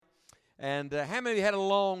And how many of you had a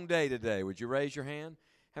long day today? Would you raise your hand?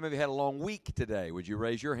 How many of you had a long week today? Would you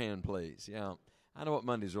raise your hand, please? Yeah, I know what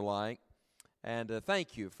Mondays are like. And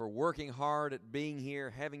thank you for working hard at being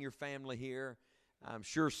here, having your family here. I'm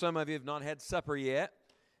sure some of you have not had supper yet.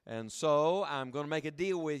 And so I'm going to make a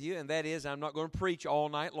deal with you, and that is I'm not going to preach all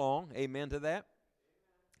night long. Amen to that?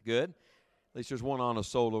 Good. At least there's one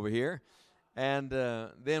honest soul over here. And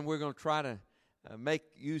then we're going to try to make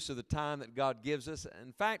use of the time that God gives us.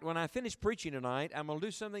 In fact, when I finish preaching tonight, I'm going to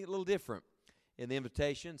do something a little different in the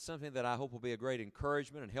invitation, something that I hope will be a great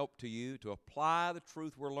encouragement and help to you to apply the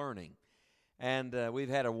truth we're learning. And we've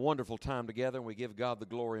had a wonderful time together, and we give God the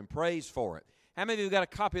glory and praise for it. How many of you got a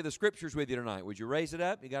copy of the Scriptures with you tonight? Would you raise it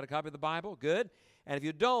up? You got a copy of the Bible? Good. And if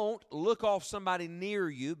you don't, look off somebody near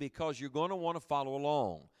you because you're going to want to follow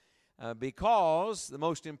along. Because the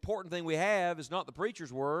most important thing we have is not the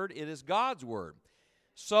preacher's word, it is God's word.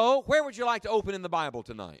 So, where would you like to open in the Bible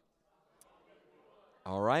tonight?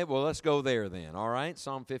 All right, well, let's go there then. All right,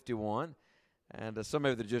 Psalm 51. And some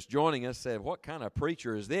of you that are just joining us said, what kind of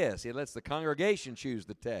preacher is this? He lets the congregation choose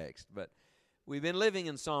the text. But we've been living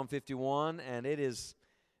in Psalm 51, and it has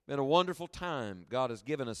been a wonderful time God has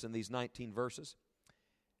given us in these 19 verses.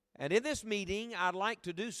 And in this meeting, I'd like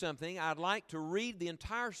to do something. I'd like to read the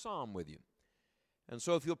entire psalm with you. And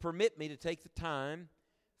so if you'll permit me to take the time,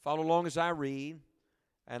 follow along as I read,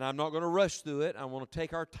 and I'm not going to rush through it. I want to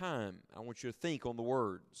take our time. I want you to think on the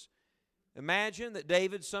words. Imagine that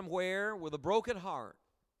David somewhere with a broken heart,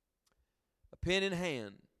 a pen in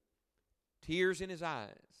hand, tears in his eyes,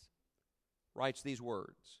 writes these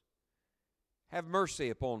words. Have mercy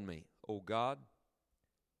upon me, O God,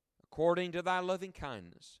 according to thy loving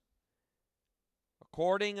kindness,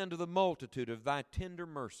 according unto the multitude of thy tender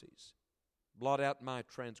mercies, blot out my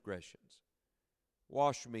transgressions.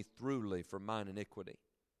 Wash me thoroughly from mine iniquity,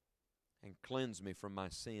 and cleanse me from my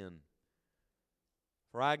sin.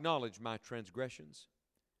 For I acknowledge my transgressions,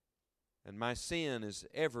 and my sin is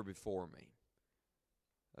ever before me.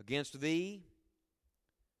 Against thee,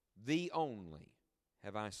 thee only,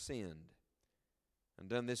 have I sinned, and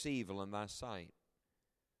done this evil in thy sight,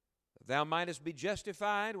 that thou mightest be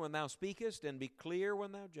justified when thou speakest, and be clear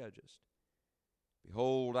when thou judgest.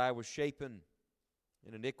 Behold, I was shapen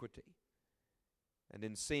in iniquity, and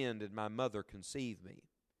in sin did my mother conceive me.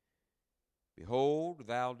 Behold,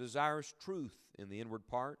 thou desirest truth in the inward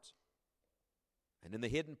parts, and in the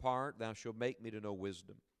hidden part thou shalt make me to know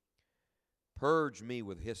wisdom. Purge me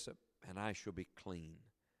with hyssop, and I shall be clean.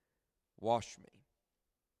 Wash me,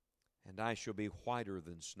 and I shall be whiter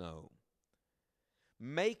than snow.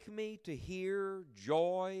 Make me to hear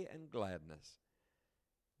joy and gladness,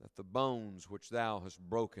 that the bones which thou hast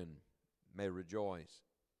broken may rejoice.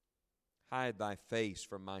 Hide thy face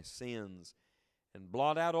from my sins, and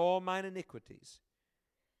blot out all mine iniquities.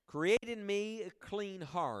 Create in me a clean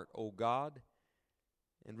heart, O God,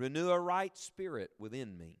 and renew a right spirit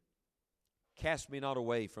within me. Cast me not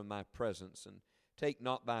away from thy presence, and take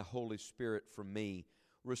not thy Holy Spirit from me.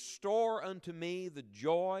 Restore unto me the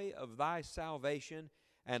joy of thy salvation,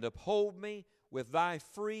 and uphold me with thy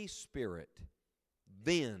free spirit.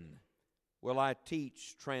 Then will I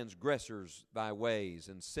teach transgressors thy ways,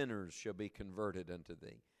 and sinners shall be converted unto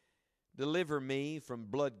thee. Deliver me from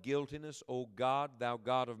blood guiltiness, O God, thou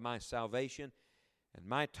God of my salvation, and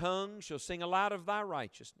my tongue shall sing aloud of thy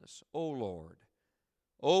righteousness, O Lord.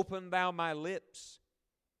 Open thou my lips,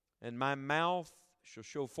 and my mouth shall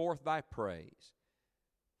show forth thy praise.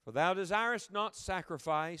 For thou desirest not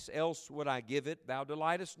sacrifice, else would I give it. Thou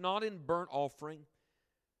delightest not in burnt offering.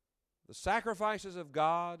 The sacrifices of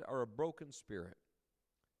God are a broken spirit,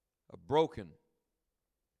 a broken,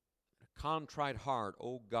 contrite heart,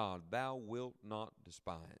 O God, thou wilt not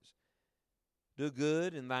despise. Do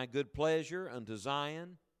good in thy good pleasure unto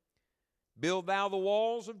Zion. Build thou the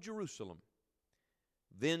walls of Jerusalem.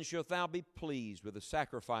 Then shalt thou be pleased with the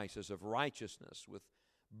sacrifices of righteousness, with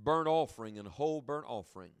burnt offering and whole burnt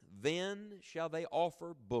offering. Then shall they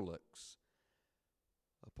offer bullocks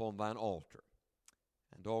upon thine altar.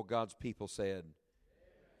 And all God's people said,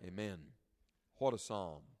 Amen. What a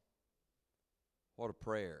psalm. What a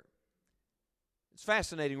prayer. It's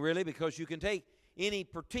fascinating, really, because you can take any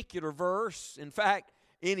particular verse, in fact,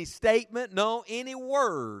 any statement, no, any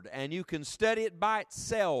word, and you can study it by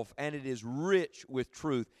itself, and it is rich with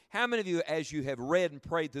truth. How many of you, as you have read and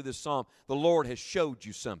prayed through this psalm, the Lord has showed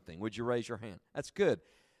you something? Would you raise your hand? That's good.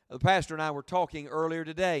 The pastor and I were talking earlier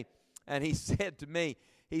today, and he said to me,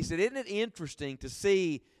 he said, isn't it interesting to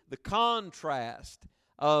see the contrast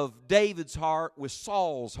of David's heart with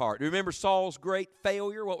Saul's heart? Do you remember Saul's great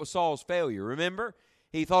failure? What was Saul's failure? Remember?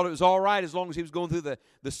 He thought it was all right as long as he was going through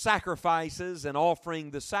the sacrifices and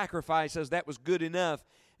offering the sacrifices. That was good enough,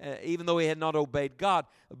 even though he had not obeyed God.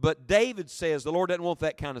 But David says the Lord doesn't want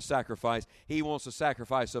that kind of sacrifice. He wants a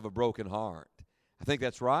sacrifice of a broken heart. I think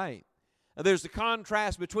that's right. There's the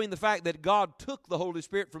contrast between the fact that God took the Holy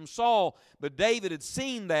Spirit from Saul, but David had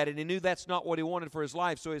seen that and he knew that's not what he wanted for his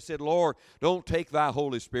life. So he said, Lord, don't take thy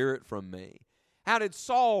Holy Spirit from me. How did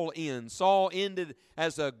Saul end? Saul ended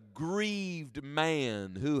as a grieved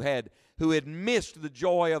man who had missed the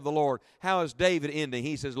joy of the Lord. How is David ending?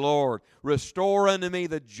 He says, Lord, restore unto me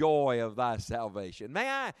the joy of thy salvation. May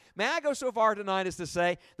I go so far tonight as to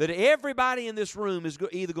say that everybody in this room is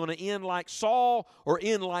either going to end like Saul or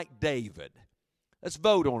end like David. Let's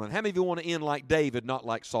vote on it. How many of you want to end like David, not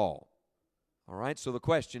like Saul? All right, so the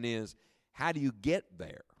question is, how do you get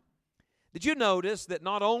there? Did you notice that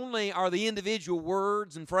not only are the individual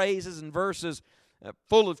words and phrases and verses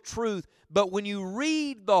full of truth, but when you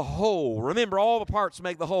read the whole, remember all the parts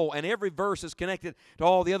make the whole, and every verse is connected to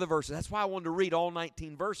all the other verses. That's why I wanted to read all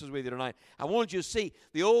 19 verses with you tonight. I wanted you to see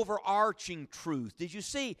the overarching truth. Did you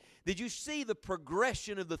see the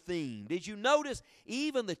progression of the theme? Did you notice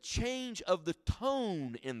even the change of the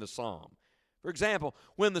tone in the psalm? For example,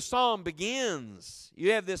 when the psalm begins,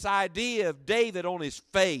 you have this idea of David on his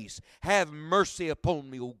face. Have mercy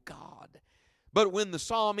upon me, O God. But when the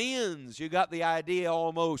psalm ends, you got the idea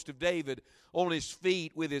almost of David on his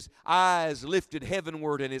feet with his eyes lifted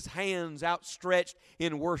heavenward and his hands outstretched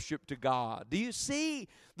in worship to God. Do you see?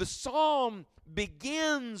 The psalm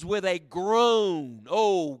begins with a groan,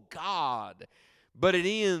 oh God, but it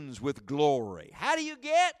ends with glory. How do you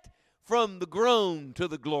get from the groan to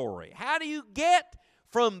the glory? How do you get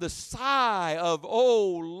from the sigh of,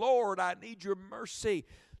 oh Lord, I need your mercy,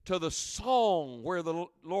 to the song where the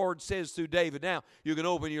Lord says through David, now you can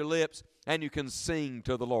open your lips and you can sing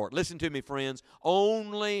to the Lord. Listen to me, friends.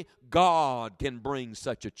 Only God can bring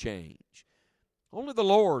such a change. Only the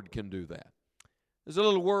Lord can do that. There's a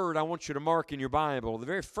little word I want you to mark in your Bible, the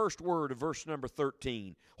very first word of verse number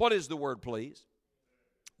 13. What is the word, please?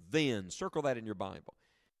 Then. Circle that in your Bible.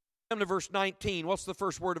 Come to verse 19. What's the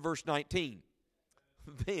first word of verse 19?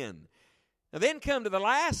 Then. Now then come to the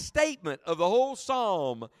last statement of the whole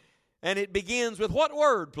psalm, and it begins with what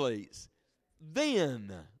word, please?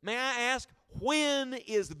 Then. May I ask, when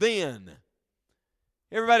is then?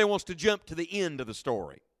 Everybody wants to jump to the end of the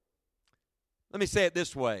story. Let me say it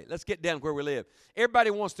this way. Let's get down where we live.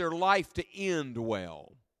 Everybody wants their life to end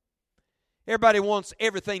well. Everybody wants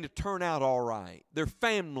everything to turn out all right. Their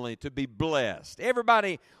family to be blessed.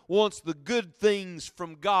 Everybody wants the good things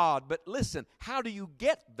from God. But listen, how do you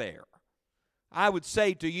get there? I would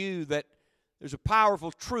say to you that there's a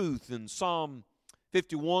powerful truth in Psalm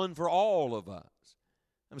 51 for all of us.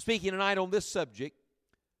 I'm speaking tonight on this subject,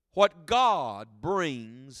 what God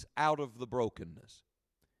brings out of the brokenness.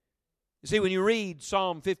 You see, when you read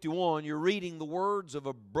Psalm 51, you're reading the words of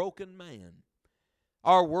a broken man.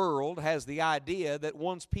 Our world has the idea that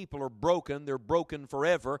once people are broken, they're broken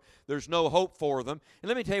forever. There's no hope for them. And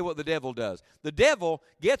let me tell you what the devil does. The devil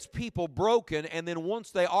gets people broken, and then once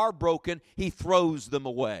they are broken, he throws them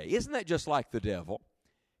away. Isn't that just like the devil?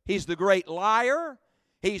 He's the great liar.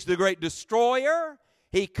 He's the great destroyer.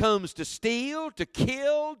 He comes to steal, to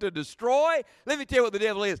kill, to destroy. Let me tell you what the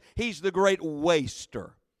devil is. He's the great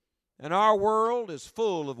waster. And our world is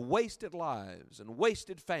full of wasted lives and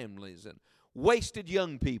wasted families and wasted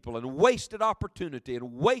young people and wasted opportunity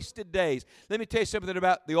and wasted days. Let me tell you something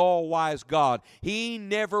about the all-wise God. He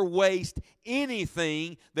never wastes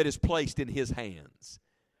anything that is placed in His hands.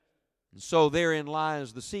 And so therein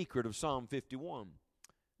lies the secret of Psalm 51.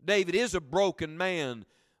 David is a broken man,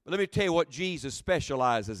 but let me tell you what Jesus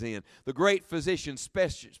specializes in. The great physician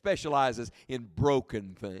specializes in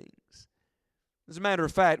broken things. As a matter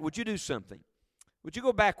of fact, would you do something? Would you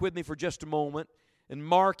go back with me for just a moment and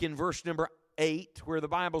mark in verse number 8 where the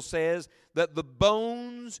Bible says that the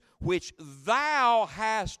bones which thou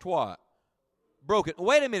hast what? Broken.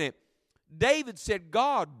 Wait a minute. David said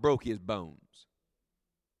God broke his bones.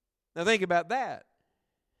 Now think about that.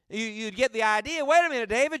 You'd get the idea, wait a minute,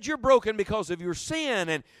 David, you're broken because of your sin,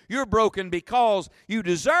 and you're broken because you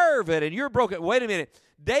deserve it, and you're broken. Wait a minute.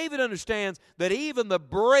 David understands that even the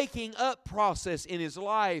breaking up process in his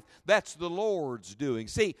life, that's the Lord's doing.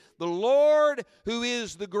 See, the Lord, who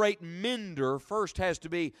is the great mender, first has to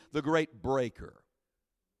be the great breaker.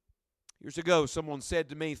 Years ago, someone said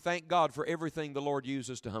to me, thank God for everything the Lord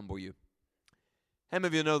uses to humble you. How many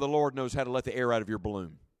of you know the Lord knows how to let the air out of your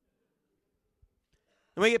balloon?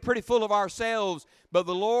 And we get pretty full of ourselves, but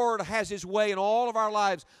the Lord has His way in all of our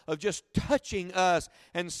lives of just touching us,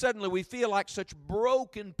 and suddenly we feel like such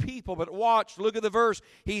broken people. But watch, look at the verse.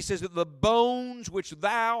 He says that the bones which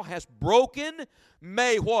thou hast broken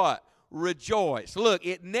may what? Rejoice. Look,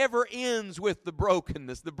 it never ends with the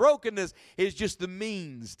brokenness. The brokenness is just the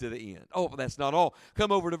means to the end. Oh, but that's not all.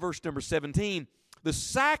 Come over to verse number 17. The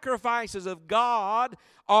sacrifices of God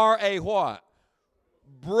are a what?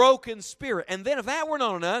 Broken spirit. And then if that were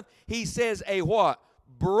not enough, he says a what?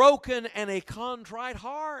 Broken and a contrite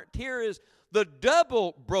heart. Here is the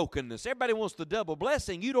double brokenness. Everybody wants the double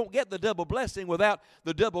blessing. You don't get the double blessing without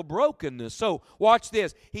the double brokenness. So watch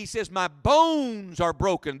this. He says, my bones are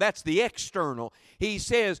broken. That's the external. He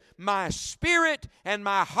says, my spirit and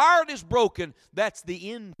my heart is broken. That's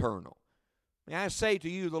the internal. May I say to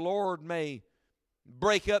you, the Lord may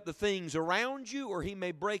break up the things around you, or He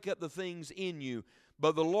may break up the things in you.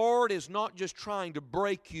 But the Lord is not just trying to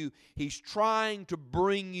break you, He's trying to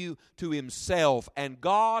bring you to Himself. And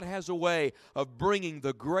God has a way of bringing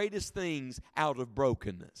the greatest things out of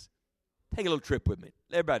brokenness. Take a little trip with me.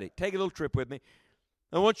 Everybody, take a little trip with me.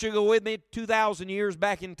 I want you to go with me 2,000 years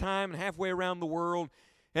back in time and halfway around the world.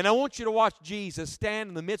 And I want you to watch Jesus stand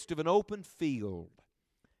in the midst of an open field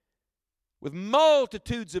with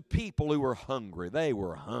multitudes of people who were hungry. They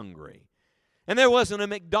were hungry. And there wasn't a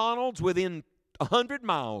McDonald's within 100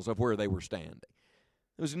 miles of where they were standing.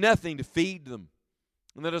 There was nothing to feed them.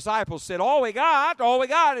 And the disciples said, all we got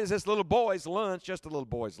is this little boy's lunch, just a little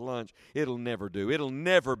boy's lunch. It'll never do. It'll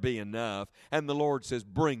never be enough. And the Lord says,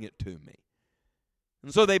 bring it to me.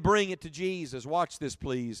 And so they bring it to Jesus. Watch this,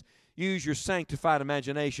 please. Use your sanctified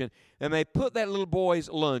imagination. And they put that little boy's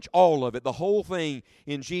lunch, all of it, the whole thing,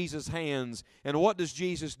 in Jesus' hands. And what does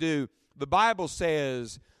Jesus do? The Bible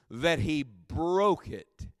says that He broke it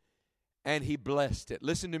and He blessed it.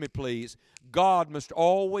 Listen to me, please. God must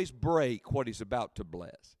always break what He's about to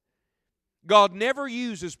bless. God never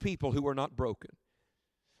uses people who are not broken.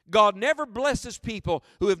 God never blesses people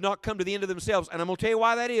who have not come to the end of themselves. And I'm going to tell you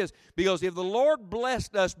why that is. Because if the Lord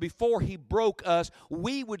blessed us before He broke us,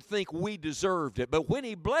 we would think we deserved it. But when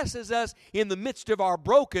He blesses us in the midst of our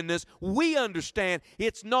brokenness, we understand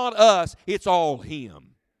it's not us, it's all Him.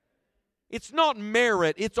 It's not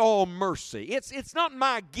merit, it's all mercy. It's not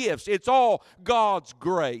my gifts, it's all God's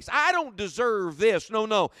grace. I don't deserve this.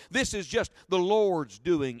 No. This is just the Lord's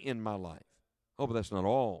doing in my life. Oh, but that's not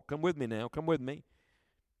all. Come with me now. Come with me.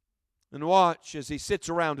 And watch as He sits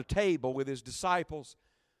around a table with His disciples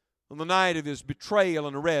on the night of His betrayal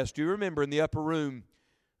and arrest. You remember in the upper room.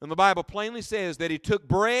 And the Bible plainly says that He took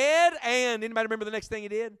bread and, anybody remember the next thing He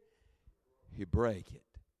did? He broke it.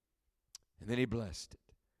 And then He blessed it.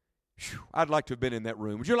 I'd like to have been in that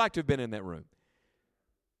room. Would you like to have been in that room?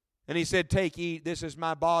 And He said, take, eat, this is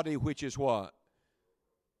my body, which is what?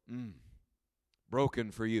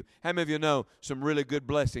 Broken for you. How many of you know some really good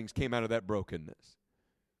blessings came out of that brokenness?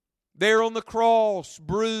 There on the cross,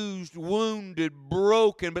 bruised, wounded,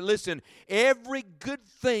 broken. But listen, every good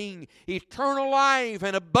thing, eternal life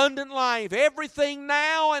and abundant life, everything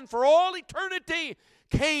now and for all eternity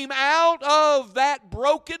came out of that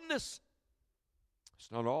brokenness.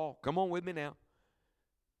 Not all. Come on with me now.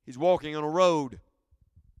 He's walking on a road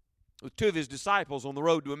with two of His disciples on the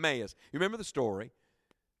road to Emmaus. You remember the story?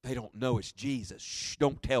 They don't know it's Jesus. Shh,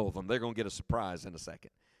 don't tell them. They're going to get a surprise in a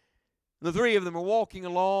second. The three of them are walking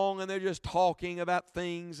along, and they're just talking about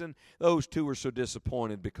things, and those two were so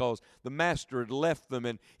disappointed because the Master had left them,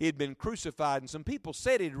 and He had been crucified, and some people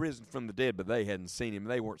said He'd risen from the dead, but they hadn't seen Him.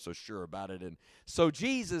 They weren't so sure about it, and so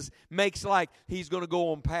Jesus makes like He's going to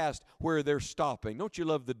go on past where they're stopping. Don't you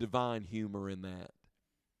love the divine humor in that?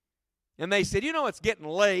 And they said, it's getting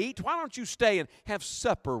late. Why don't you stay and have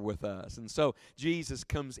supper with us? And so Jesus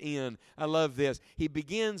comes in. I love this. He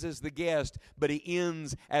begins as the guest, but He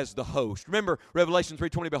ends as the host. Remember Revelation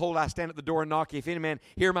 3:20, behold, I stand at the door and knock. If any man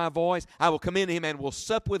hear my voice, I will come into him and will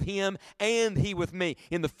sup with him and he with me.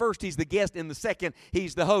 In the first, He's the guest. In the second,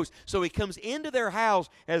 He's the host. So He comes into their house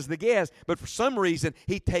as the guest, but for some reason,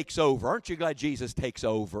 He takes over. Aren't you glad Jesus takes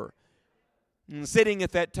over? And sitting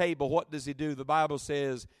at that table, what does He do? The Bible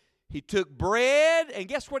says, He took bread, and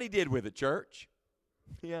guess what He did with it, church?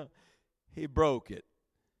 Yeah, He broke it,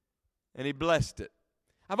 and He blessed it.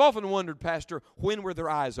 I've often wondered, Pastor, when were their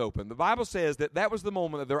eyes open? The Bible says that was the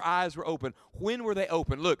moment that their eyes were open. When were they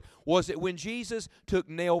open? Look, was it when Jesus took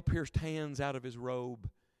nail-pierced hands out of His robe,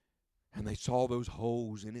 and they saw those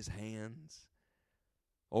holes in His hands?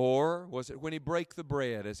 Or was it when He broke the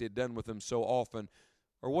bread, as He had done with them so often?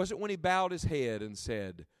 Or was it when He bowed His head and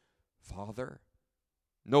said, Father?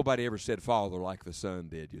 Nobody ever said Father like the Son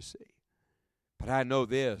did, you see. But I know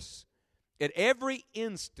this. At every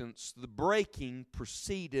instance, the breaking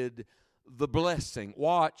preceded the blessing.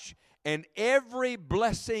 Watch. And every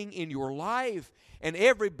blessing in your life, and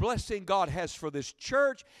every blessing God has for this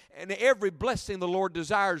church, and every blessing the Lord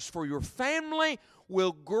desires for your family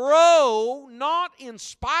will grow not in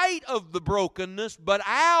spite of the brokenness, but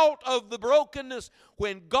out of the brokenness.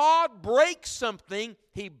 When God breaks something,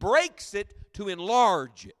 He breaks it to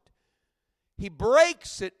enlarge it. He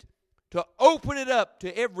breaks it to open it up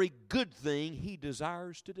to every good thing He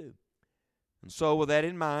desires to do. And so with that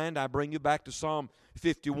in mind, I bring you back to Psalm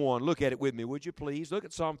 51. Look at it with me, would you please? Look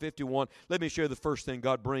at Psalm 51. Let me share the first thing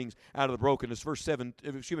God brings out of the brokenness. Verse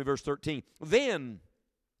 13. Then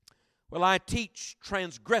will I teach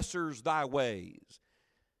transgressors thy ways,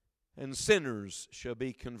 and sinners shall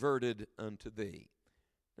be converted unto thee.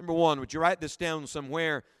 Number one, would you write this down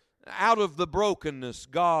somewhere? Out of the brokenness,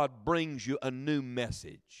 God brings you a new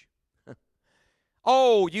message.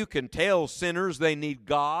 Oh, you can tell sinners they need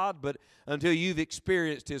God, but until you've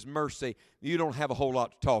experienced His mercy, you don't have a whole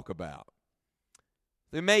lot to talk about.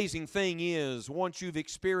 The amazing thing is, once you've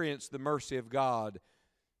experienced the mercy of God,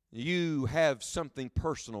 you have something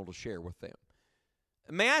personal to share with them.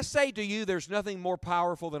 May I say to you, there's nothing more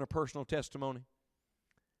powerful than a personal testimony.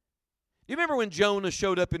 You remember when Jonah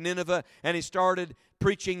showed up in Nineveh and he started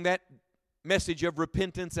preaching that message of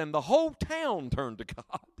repentance, and the whole town turned to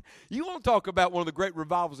God? You want to talk about one of the great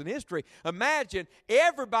revivals in history? Imagine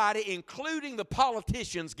everybody, including the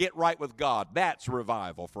politicians, get right with God. That's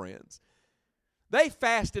revival, friends. They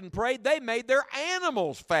fasted and prayed. They made their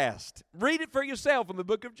animals fast. Read it for yourself in the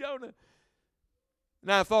book of Jonah.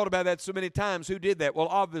 Now, I've thought about that so many times. Who did that? Well,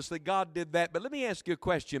 obviously, God did that. But let me ask you a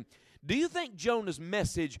question. Do you think Jonah's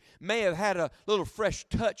message may have had a little fresh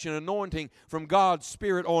touch and anointing from God's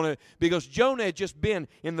Spirit on it? Because Jonah had just been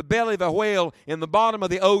in the belly of a whale in the bottom of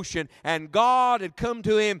the ocean, and God had come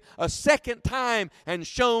to him a second time and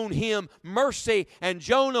shown him mercy. And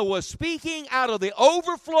Jonah was speaking out of the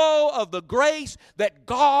overflow of the grace that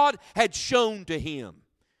God had shown to him.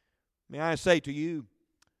 May I say to you,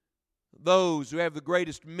 those who have the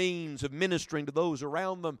greatest means of ministering to those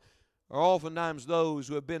around them are oftentimes those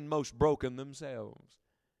who have been most broken themselves.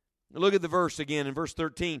 Look at the verse again in verse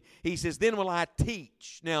 13. He says, then will I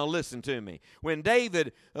teach. Now listen to me. When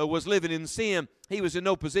David was living in sin, he was in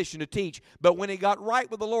no position to teach. But when he got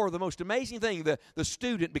right with the Lord, the most amazing thing, the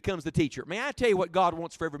student becomes the teacher. May I tell you what God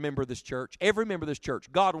wants for every member of this church? Every member of this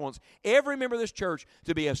church. God wants every member of this church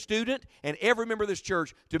to be a student, and every member of this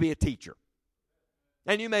church to be a teacher.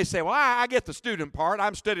 And you may say, well, I get the student part.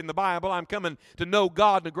 I'm studying the Bible. I'm coming to know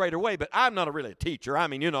God in a greater way, but I'm not really a teacher. I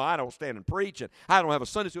mean, I don't stand and preach, and I don't have a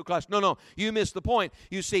Sunday school class. No, you missed the point.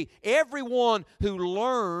 You see, everyone who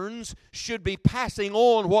learns should be passing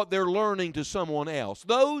on what they're learning to someone else.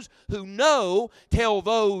 Those who know tell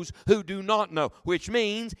those who do not know, which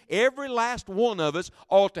means every last one of us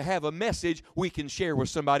ought to have a message we can share with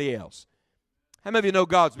somebody else. How many of you know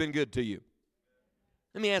God's been good to you?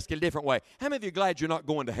 Let me ask you a different way. How many of you are glad you're not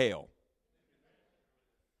going to hell?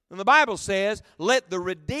 And the Bible says, let the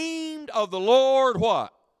redeemed of the Lord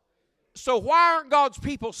what? So why aren't God's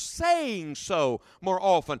people saying so more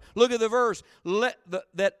often? Look at the verse.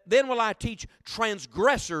 Then will I teach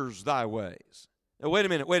transgressors thy ways. Now, wait a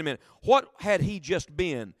minute. What had he just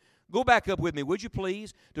been? Go back up with me, would you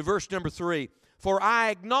please, to verse number 3. For I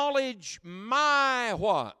acknowledge my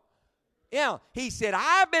what? Yeah, he said,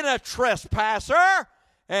 I've been a trespasser,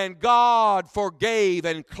 and God forgave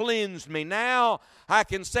and cleansed me. Now I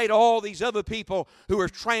can say to all these other people who are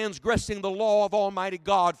transgressing the law of Almighty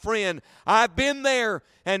God, friend, I've been there,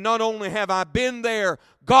 and not only have I been there,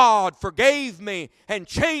 God forgave me and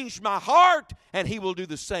changed my heart, and He will do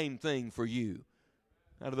the same thing for you.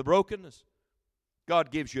 Out of the brokenness,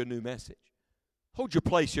 God gives you a new message. Hold your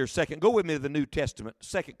place here a second. Go with me to the New Testament,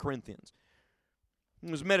 2 Corinthians. I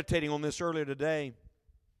was meditating on this earlier today.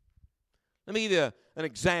 Let me give you an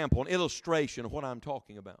example, an illustration of what I'm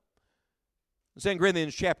talking about. In 2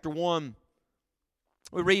 Corinthians chapter 1,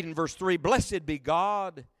 we read in verse 3, Blessed be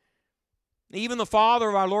God, even the Father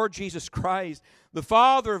of our Lord Jesus Christ, the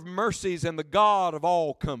Father of mercies and the God of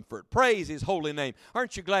all comfort. Praise His holy name.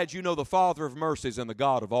 Aren't you glad you know the Father of mercies and the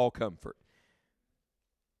God of all comfort?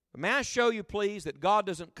 But may I show you, please, that God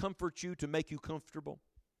doesn't comfort you to make you comfortable.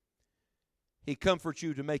 He comforts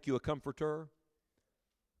you to make you a comforter.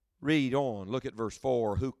 Read on. Look at verse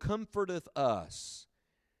 4. Who comforteth us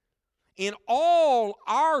in all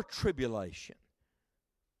our tribulation,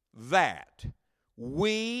 that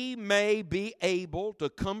we may be able to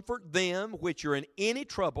comfort them which are in any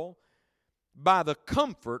trouble by the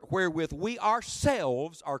comfort wherewith we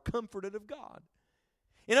ourselves are comforted of God.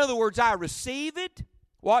 In other words, I receive it,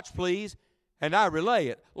 watch please, and I relay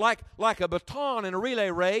it. Like a baton in a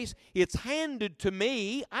relay race, it's handed to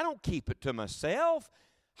me. I don't keep it to myself.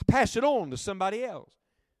 I pass it on to somebody else.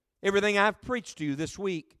 Everything I've preached to you this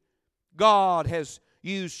week, God has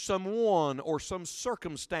used someone or some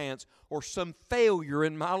circumstance or some failure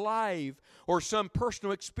in my life or some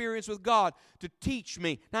personal experience with God to teach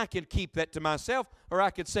me. Now, I can keep that to myself, or I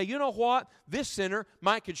could say, you know what? This sinner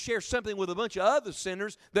might could share something with a bunch of other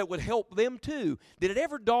sinners that would help them too. Did it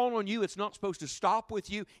ever dawn on you it's not supposed to stop with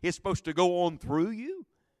you? It's supposed to go on through you?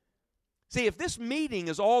 See, if this meeting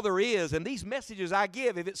is all there is, and these messages I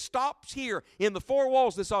give, if it stops here in the four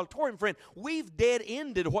walls of this auditorium, friend, we've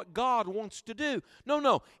dead-ended what God wants to do.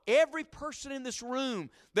 No. Every person in this room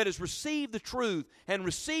that has received the truth and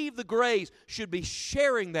received the grace should be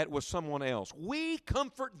sharing that with someone else. We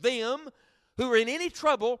comfort them who are in any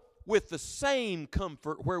trouble with the same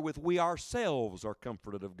comfort wherewith we ourselves are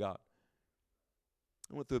comforted of God.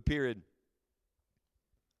 I went through a period,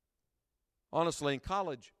 honestly, in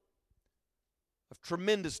college, of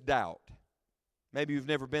tremendous doubt. Maybe you've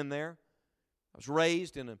never been there. I was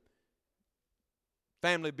raised in a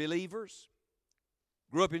family of believers,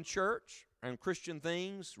 grew up in church and Christian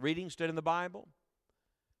things, reading, studying the Bible,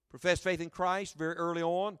 professed faith in Christ very early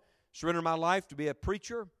on, surrendered my life to be a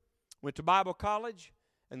preacher, went to Bible college,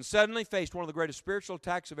 and suddenly faced one of the greatest spiritual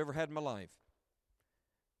attacks I've ever had in my life.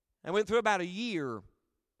 I went through about a year,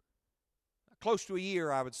 close to a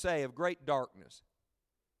year, I would say, of great darkness.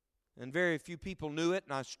 And very few people knew it,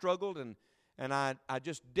 and I struggled, and I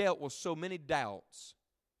just dealt with so many doubts.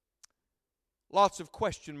 Lots of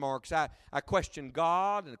question marks. I questioned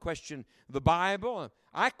God, and I questioned the Bible.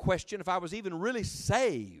 I questioned if I was even really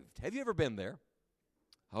saved. Have you ever been there?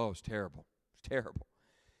 Oh, it's terrible. It's terrible.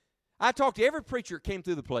 I talked to every preacher that came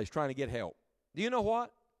through the place trying to get help. Do you know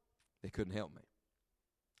what? They couldn't help me.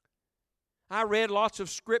 I read lots of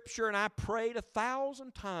Scripture, and I prayed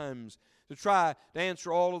 1,000 times to try to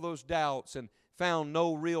answer all of those doubts and found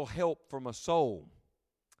no real help for my soul.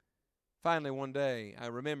 Finally, one day, I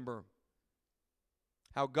remember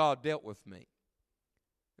how God dealt with me.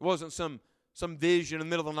 It wasn't some vision in the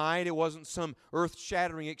middle of the night. It wasn't some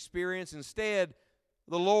earth-shattering experience. Instead,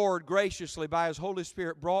 the Lord graciously, by His Holy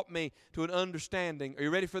Spirit, brought me to an understanding. Are you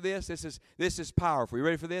ready for this? This is powerful. Are you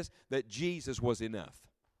ready for this? That Jesus was enough.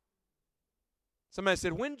 Somebody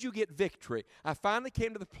said, when did you get victory? I finally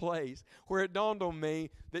came to the place where it dawned on me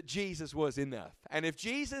that Jesus was enough. And if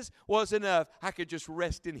Jesus was enough, I could just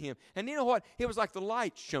rest in Him. And you know what? It was like the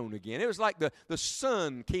light shone again. It was like the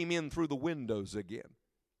sun came in through the windows again.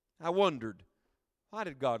 I wondered, why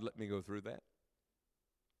did God let me go through that?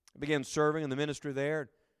 I began serving in the ministry there,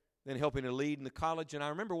 then helping to lead in the college. And I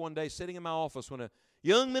remember one day sitting in my office when a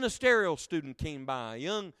young ministerial student came by, a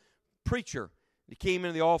young preacher. He came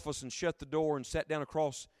into the office and shut the door and sat down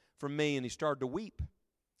across from me, and he started to weep. He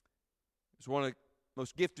was one of the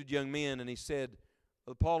most gifted young men, and he said,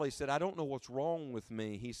 Brother Paul, he said, I don't know what's wrong with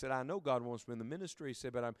me. He said, I know God wants me in the ministry. He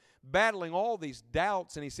said, but I'm battling all these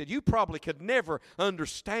doubts. And he said, you probably could never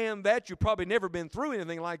understand that. You've probably never been through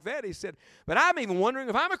anything like that. He said, but I'm even wondering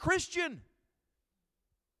if I'm a Christian.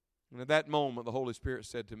 And at that moment, the Holy Spirit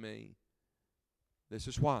said to me, this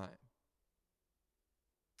is why.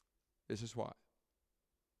 This is why.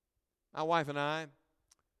 My wife and I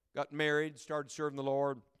got married, started serving the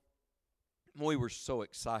Lord. We were so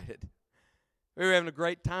excited. We were having a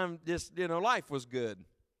great time. Just, life was good.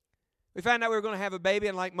 We found out we were going to have a baby,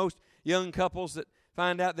 and like most young couples that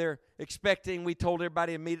find out they're expecting, we told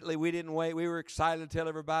everybody immediately. We didn't wait. We were excited to tell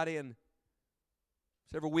everybody, and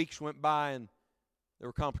several weeks went by, and there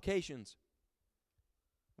were complications.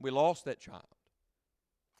 We lost that child.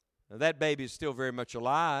 Now, that baby is still very much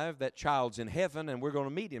alive. That child's in heaven, and we're going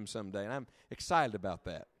to meet him someday, and I'm excited about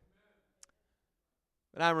that.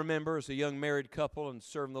 But I remember as a young married couple and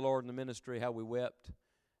serving the Lord in the ministry how we wept. I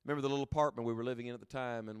remember the little apartment we were living in at the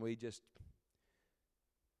time, and we just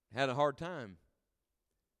had a hard time.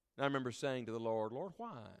 And I remember saying to the Lord, Lord,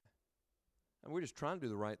 why? And we're just trying to do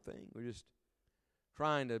the right thing. We're just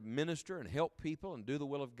trying to minister and help people and do the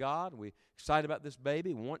will of God. We're excited about this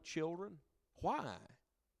baby. We want children. Why?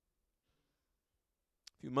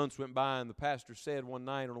 A few months went by, and the pastor said one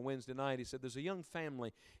night on a Wednesday night, he said, there's a young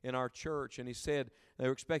family in our church, and he said they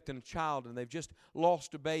were expecting a child, and they've just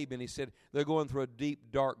lost a baby, and he said they're going through a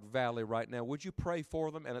deep, dark valley right now. Would you pray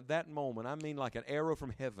for them? And at that moment, I mean like an arrow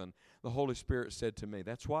from heaven, the Holy Spirit said to me,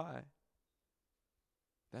 that's why.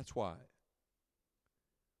 That's why.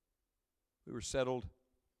 We were settled.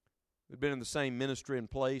 We'd been in the same ministry and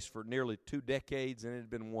place for nearly 2 decades, and it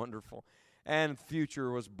had been wonderful. and the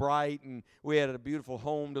future was bright, and we had a beautiful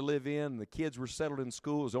home to live in. The kids were settled in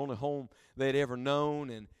school. It was the only home they'd ever known,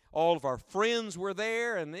 and all of our friends were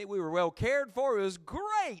there, and we were well cared for. It was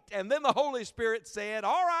great. And then the Holy Spirit said,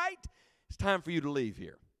 all right, it's time for you to leave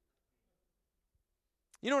here.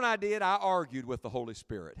 You know what I did? I argued with the Holy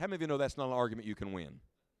Spirit. How many of you know that's not an argument you can win?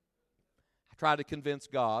 I tried to convince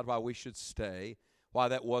God why we should stay, why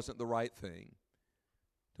that wasn't the right thing.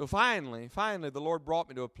 So finally, the Lord brought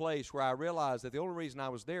me to a place where I realized that the only reason I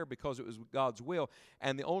was there because it was God's will,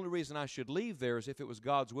 and the only reason I should leave there is if it was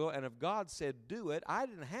God's will, and if God said do it, I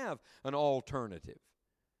didn't have an alternative.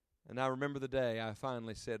 And I remember the day I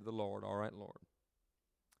finally said to the Lord, all right, Lord,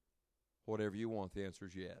 whatever you want, the answer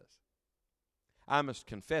is yes. I must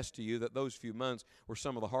confess to you that those few months were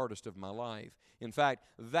some of the hardest of my life. In fact,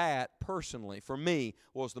 that personally, for me,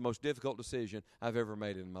 was the most difficult decision I've ever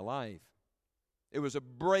made in my life. It was a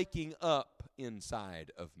breaking up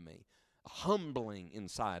inside of me, a humbling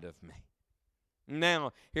inside of me.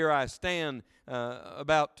 Now, here I stand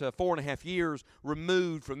about 4.5 years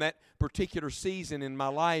removed from that particular season in my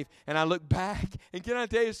life, and I look back, and can I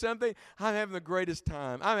tell you something? I'm having the greatest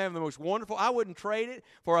time. I'm having the most wonderful. I wouldn't trade it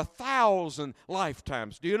for 1,000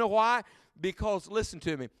 lifetimes. Do you know why? Because, listen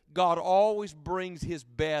to me, God always brings His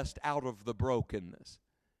best out of the brokenness.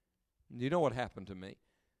 Do you know what happened to me?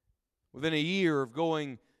 Within a year of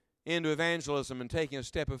going into evangelism and taking a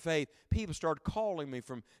step of faith, people started calling me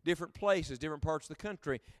from different places, different parts of the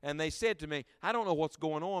country, and they said to me, I don't know what's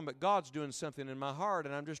going on, but God's doing something in my heart,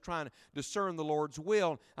 and I'm just trying to discern the Lord's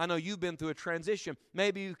will. I know you've been through a transition.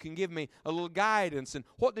 Maybe you can give me a little guidance, and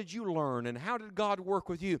what did you learn, and how did God work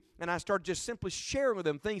with you? And I started just simply sharing with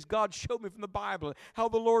them things God showed me from the Bible, and how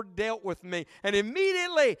the Lord dealt with me, and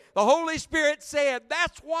immediately the Holy Spirit said,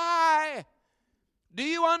 that's why. Do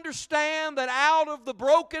you understand that out of the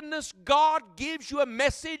brokenness, God gives you a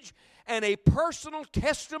message and a personal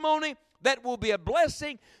testimony that will be a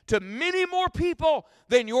blessing to many more people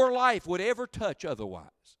than your life would ever touch otherwise?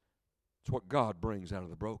 It's what God brings out of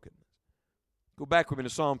the brokenness. Go back with me to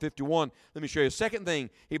Psalm 51. Let me show you a second thing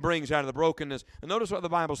He brings out of the brokenness. And notice what the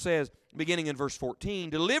Bible says, beginning in verse 14.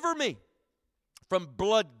 Deliver me from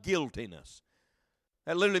blood guiltiness.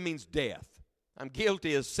 That literally means death. I'm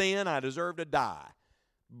guilty of sin. I deserve to die.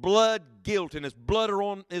 Blood guiltiness. Blood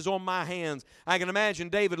is on my hands. I can imagine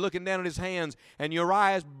David looking down at his hands, and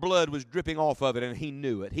Uriah's blood was dripping off of it, and he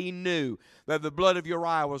knew it. He knew that the blood of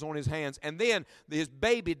Uriah was on his hands. And then his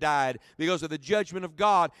baby died because of the judgment of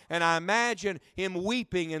God, and I imagine him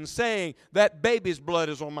weeping and saying, that baby's blood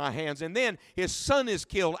is on my hands. And then his son is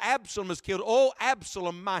killed. Absalom is killed. Oh,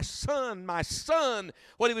 Absalom, my son, my son.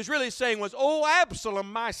 What he was really saying was, oh,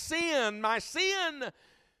 Absalom, my sin, my sin.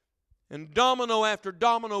 And domino after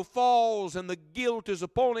domino falls, and the guilt is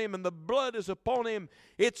upon him, and the blood is upon him.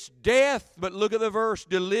 It's death. But look at the verse.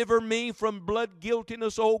 Deliver me from blood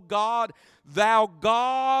guiltiness, O God, thou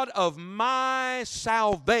God of my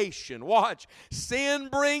salvation. Watch. Sin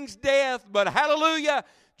brings death, but hallelujah,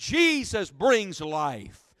 Jesus brings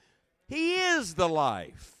life. He is the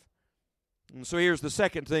life. And so here's the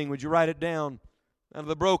second thing. Would you write it down? Out of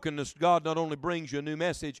the brokenness, God not only brings you a new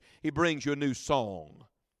message, He brings you a new song.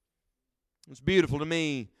 It's beautiful to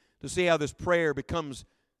me to see how this prayer becomes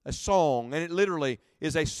a song, and it literally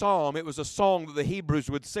is a psalm. It was a song that the Hebrews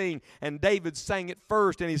would sing, and David sang it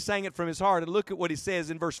first, and he sang it from his heart. And look at what he says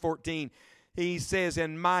in verse 14. He says,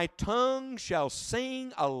 and my tongue shall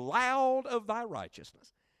sing aloud of thy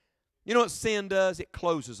righteousness. You know what sin does? It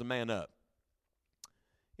closes a man up.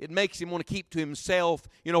 It makes him want to keep to himself.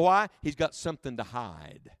 You know why? He's got something to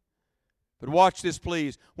hide. But watch this,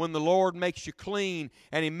 please. When the Lord makes you clean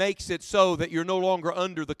and He makes it so that you're no longer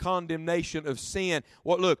under the condemnation of sin,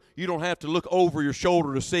 look, you don't have to look over your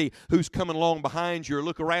shoulder to see who's coming along behind you or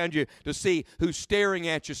look around you to see who's staring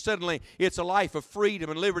at you. Suddenly, it's a life of freedom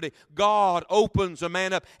and liberty. God opens a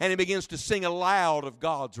man up and he begins to sing aloud of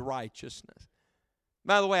God's righteousness.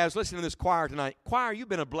 By the way, I was listening to this choir tonight. Choir, you've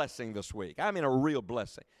been a blessing this week. I mean, a real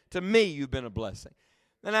blessing. To me, you've been a blessing.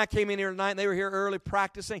 Then I came in here tonight, and they were here early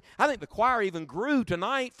practicing. I think the choir even grew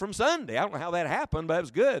tonight from Sunday. I don't know how that happened, but it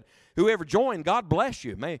was good. Whoever joined, God bless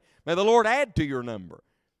you. May the Lord add to your number.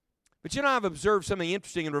 But you know, I've observed something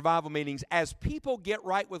interesting in revival meetings. As people get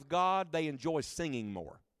right with God, they enjoy singing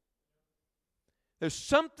more. There's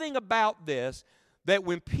something about this that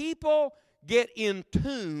when people get in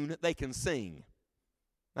tune, they can sing.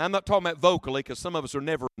 Now, I'm not talking about vocally, because some of us are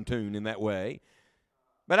never in tune in that way.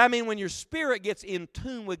 But I mean, when your spirit gets in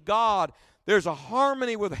tune with God, there's a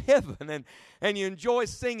harmony with heaven, and you enjoy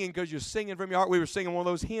singing because you're singing from your heart. We were singing one of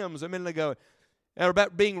those hymns a minute ago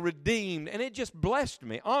about being redeemed, and it just blessed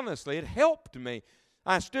me. Honestly, it helped me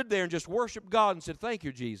I stood there and just worshiped God and said, thank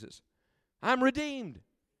you, Jesus. I'm redeemed.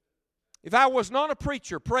 If I was not a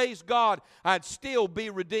preacher, praise God, I'd still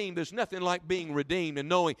be redeemed. There's nothing like being redeemed and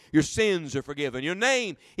knowing your sins are forgiven. Your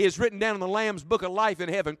name is written down in the Lamb's Book of Life in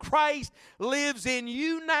heaven. Christ lives in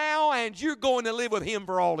you now, and you're going to live with Him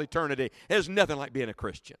for all eternity. There's nothing like being a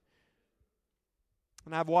Christian.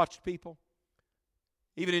 And I've watched people,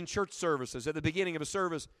 even in church services, at the beginning of a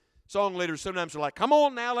service, song leaders sometimes are like, come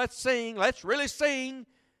on now, let's sing, let's really sing.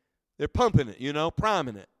 They're pumping it,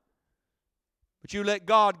 priming it. But you let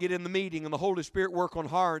God get in the meeting and the Holy Spirit work on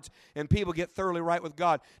hearts and people get thoroughly right with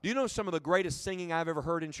God. Do you know some of the greatest singing I've ever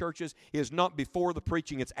heard in churches is not before the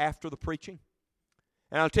preaching, it's after the preaching?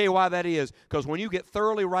 And I'll tell you why that is. Because when you get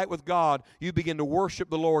thoroughly right with God, you begin to worship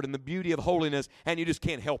the Lord in the beauty of holiness, and you just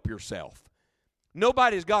can't help yourself.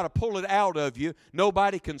 Nobody's got to pull it out of you.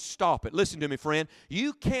 Nobody can stop it. Listen to me, friend.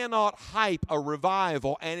 You cannot hype a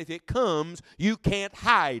revival, and if it comes, you can't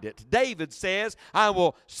hide it. David says, I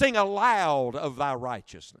will sing aloud of thy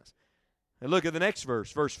righteousness. And look at the next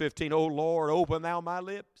verse, verse 15. O Lord, open thou my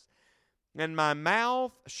lips, and my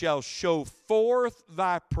mouth shall show forth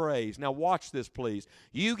thy praise. Now watch this, please.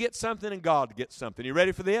 You get something and God gets something. You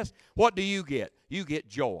ready for this? What do you get? You get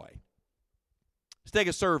joy. Let's take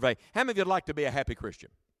a survey. How many of you would like to be a happy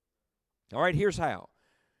Christian? All right, here's how.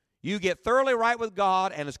 You get thoroughly right with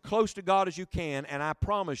God and as close to God as you can, and I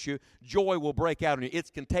promise you, joy will break out on you.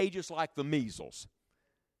 It's contagious like the measles.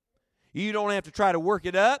 You don't have to try to work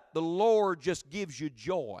it up. The Lord just gives you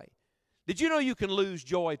joy. Did you know you can lose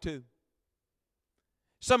joy too?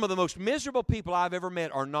 Some of the most miserable people I've ever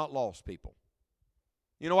met are not lost people.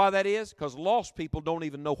 You know why that is? Because lost people don't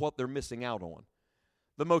even know what they're missing out on.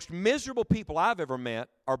 The most miserable people I've ever met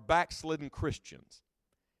are backslidden Christians.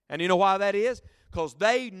 And you know why that is? Because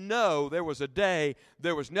they know there was a day,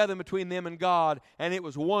 there was nothing between them and God, and it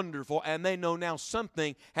was wonderful, and they know now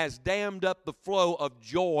something has dammed up the flow of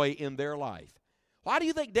joy in their life. Why do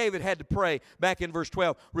you think David had to pray back in verse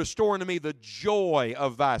 12, restore unto me the joy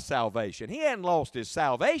of thy salvation? He hadn't lost his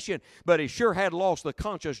salvation, but he sure had lost the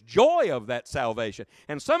conscious joy of that salvation.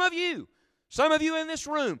 And some of you in this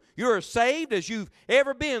room, you're as saved as you've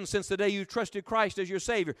ever been since the day you trusted Christ as your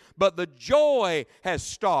Savior. But the joy has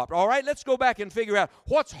stopped. All right, let's go back and figure out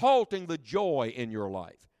what's halting the joy in your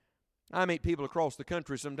life. I meet people across the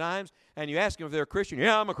country sometimes, and you ask them if they're a Christian.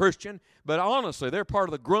 Yeah, I'm a Christian. But honestly, they're part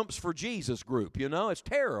of the Grumps for Jesus group, It's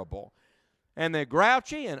terrible. And they're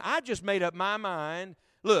grouchy, and I just made up my mind.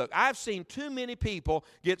 Look, I've seen too many people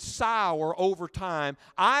get sour over time.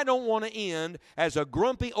 I don't want to end as a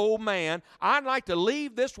grumpy old man. I'd like to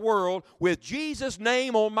leave this world with Jesus'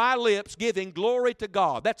 name on my lips, giving glory to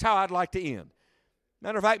God. That's how I'd like to end.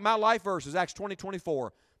 Matter of fact, my life verse is Acts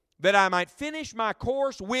 20:24. That I might finish my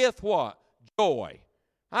course with what? Joy.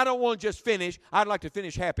 I don't want to just finish. I'd like to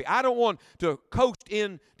finish happy. I don't want to coast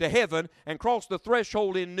into heaven and cross the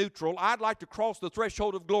threshold in neutral. I'd like to cross the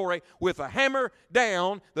threshold of glory with a hammer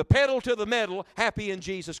down, the pedal to the metal, happy in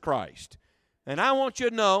Jesus Christ. And I want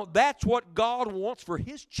you to know that's what God wants for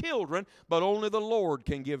His children, but only the Lord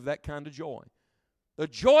can give that kind of joy. The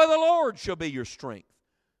joy of the Lord shall be your strength.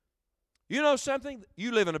 You know something?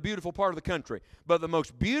 You live in a beautiful part of the country, but the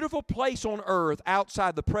most beautiful place on earth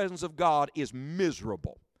outside the presence of God is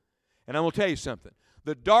miserable. And I'm going to tell you something.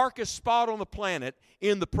 The darkest spot on the planet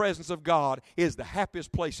in the presence of God is the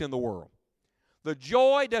happiest place in the world. The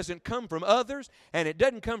joy doesn't come from others, and it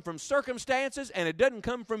doesn't come from circumstances, and it doesn't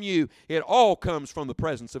come from you. It all comes from the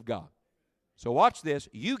presence of God. So watch this.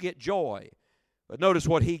 You get joy, but notice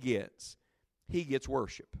what He gets. He gets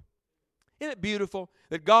worship. Isn't it beautiful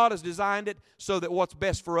that God has designed it so that what's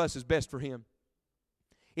best for us is best for Him?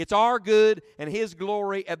 It's our good and His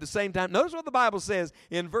glory at the same time. Notice what the Bible says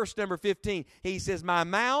in verse number 15. He says, my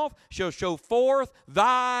mouth shall show forth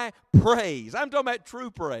thy praise. I'm talking about true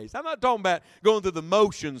praise. I'm not talking about going through the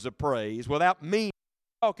motions of praise without meaning.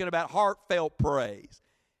 I'm talking about heartfelt praise.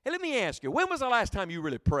 And let me ask you, when was the last time you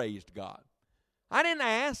really praised God? I didn't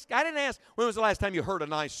ask when was the last time you heard a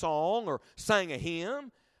nice song or sang a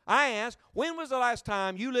hymn. I ask, when was the last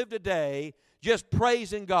time you lived a day just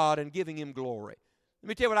praising God and giving Him glory? Let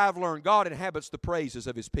me tell you what I've learned. God inhabits the praises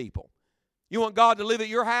of His people. You want God to live at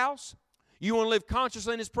your house? You want to live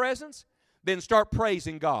consciously in His presence? Then start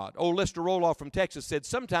praising God. Old Lester Roloff from Texas said,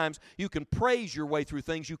 sometimes you can praise your way through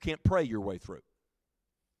things you can't pray your way through.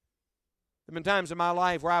 There have been times in my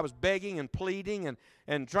life where I was begging and pleading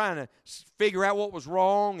and trying to figure out what was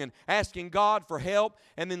wrong and asking God for help.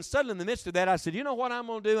 And then suddenly in the midst of that, I said, you know what I'm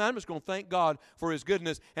going to do? I'm just going to thank God for His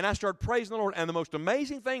goodness. And I started praising the Lord. And the most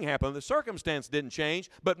amazing thing happened. The circumstance didn't change,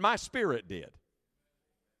 but my spirit did.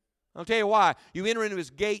 I'll tell you why. You enter into His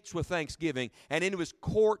gates with thanksgiving and into His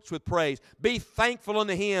courts with praise. Be thankful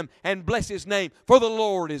unto Him and bless His name, for the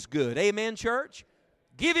Lord is good. Amen, church?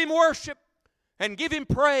 Give Him worship and give Him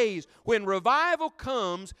praise. When revival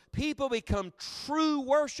comes, people become true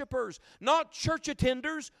worshipers, not church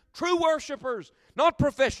attenders, true worshipers, not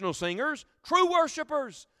professional singers, true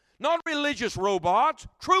worshipers, not religious robots,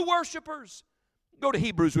 true worshipers. Go to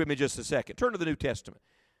Hebrews with me just a second. Turn to the New Testament.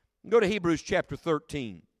 Go to Hebrews chapter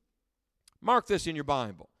 13. Mark this in your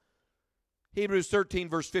Bible. Hebrews 13,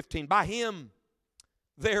 verse 15. By Him,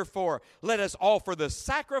 therefore, let us offer the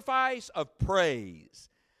sacrifice of praise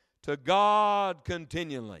to God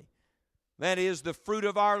continually. That is the fruit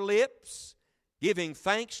of our lips, giving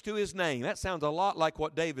thanks to His name. That sounds a lot like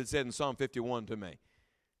what David said in Psalm 51 to me.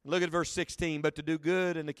 Look at verse 16. But to do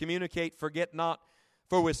good and to communicate, forget not,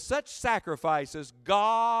 for with such sacrifices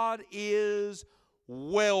God is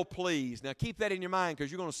well pleased. Now keep that in your mind,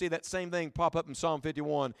 because you're going to see that same thing pop up in Psalm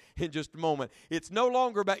 51 in just a moment. It's no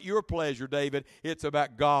longer about your pleasure, David. It's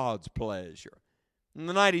about God's pleasure. On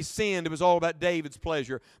the night he sinned, it was all about David's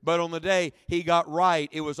pleasure. But on the day he got right,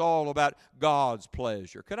 it was all about God's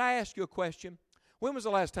pleasure. Could I ask you a question? When was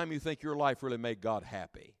the last time you think your life really made God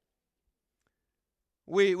happy?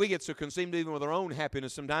 We get so consumed even with our own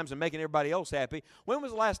happiness sometimes and making everybody else happy. When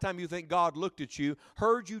was the last time you think God looked at you,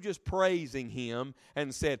 heard you just praising Him,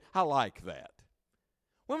 and said, I like that?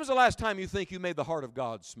 When was the last time you think you made the heart of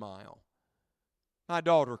God smile? My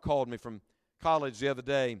daughter called me from college the other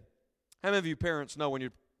day. How many of you parents know when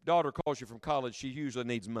your daughter calls you from college, she usually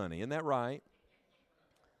needs money? Isn't that right?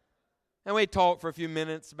 And we talked for a few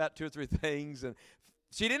minutes about 2 or 3 things, and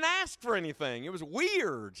she didn't ask for anything. It was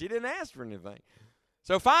weird. She didn't ask for anything.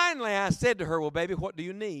 So finally I said to her, well, baby, what do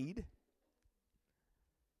you need?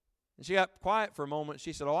 And she got quiet for a moment.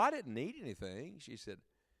 She said, oh, I didn't need anything. She said,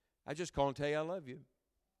 I just called to tell you I love you.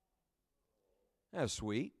 That was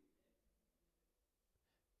sweet.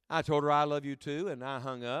 I told her I love you too, and I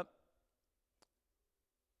hung up.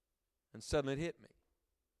 And suddenly it hit me.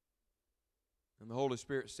 And the Holy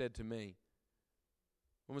Spirit said to me,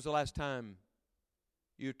 when was the last time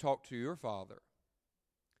you talked to your father?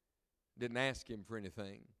 Didn't ask him for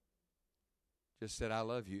anything. Just said, I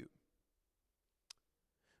love you.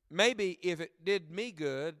 Maybe if it did me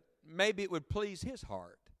good, maybe it would please His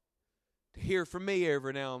heart to hear from me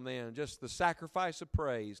every now and then, just the sacrifice of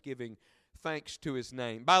praise, giving thanks to His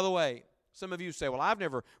name. By the way, some of you say, well, I've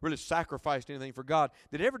never really sacrificed anything for God.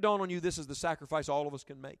 Did it ever dawn on you this is the sacrifice all of us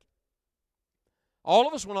can make? All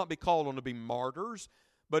of us will not be called on to be martyrs,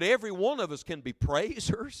 but every one of us can be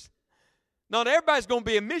praisers. Not everybody's going to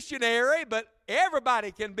be a missionary, but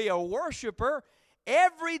everybody can be a worshiper.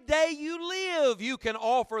 Every day you live, you can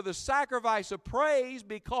offer the sacrifice of praise,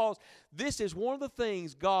 because this is one of the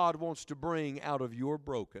things God wants to bring out of your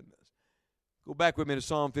brokenness. Go back with me to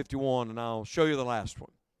Psalm 51, and I'll show you the last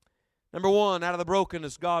one. Number 1, out of the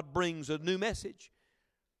brokenness, God brings a new message.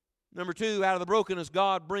 Number 2, out of the brokenness,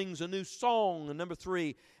 God brings a new song. And number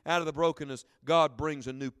 3, out of the brokenness, God brings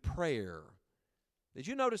a new prayer. Did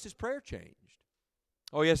you notice His prayer changed?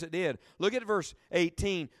 Oh, yes, it did. Look at verse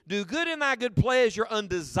 18. Do good in thy good pleasure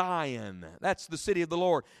unto Zion. That's the city of the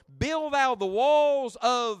Lord. Build thou the walls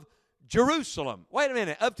of Jerusalem. Wait a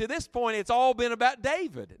minute. Up to this point, it's all been about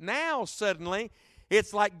David. Now, suddenly,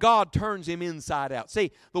 it's like God turns him inside out.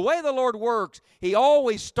 See, the way the Lord works, He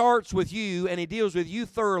always starts with you, and He deals with you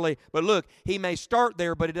thoroughly. But look, He may start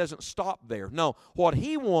there, but He doesn't stop there. No, what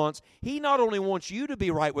He wants, He not only wants you to be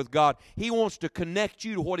right with God, He wants to connect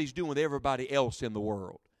you to what He's doing with everybody else in the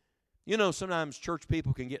world. You know, sometimes church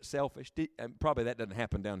people can get selfish. And probably that doesn't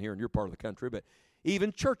happen down here in your part of the country, but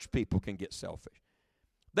even church people can get selfish.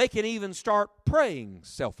 They can even start praying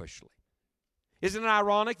selfishly. Isn't it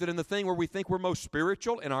ironic that in the thing where we think we're most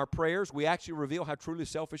spiritual, in our prayers, we actually reveal how truly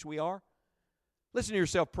selfish we are? Listen to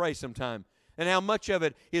yourself pray sometime, and how much of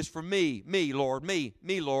it is for me, Lord, me,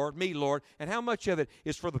 Lord, me, Lord, and how much of it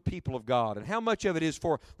is for the people of God, and how much of it is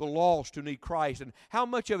for the lost who need Christ, and how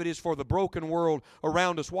much of it is for the broken world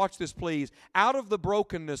around us. Watch this, please. Out of the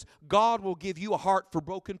brokenness, God will give you a heart for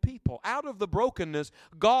broken people. Out of the brokenness,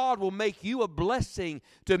 God will make you a blessing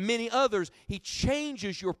to many others. He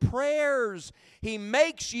changes your prayers. He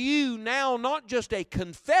makes you now not just a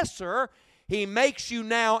confessor, He makes you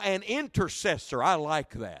now an intercessor. I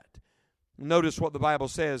like that. Notice what the Bible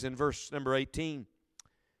says in verse number 18.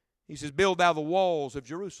 He says, build thou the walls of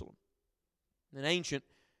Jerusalem. In ancient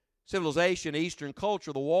civilization, Eastern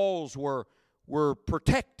culture, the walls were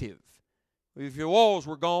protective. If your walls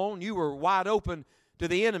were gone, you were wide open to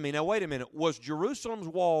the enemy. Now, wait a minute. Was Jerusalem's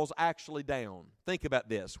walls actually down? Think about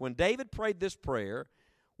this. When David prayed this prayer,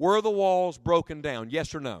 were the walls broken down?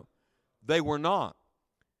 Yes or no? They were not.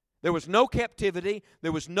 There was no captivity.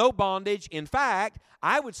 There was no bondage. In fact,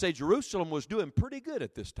 I would say Jerusalem was doing pretty good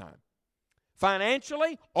at this time.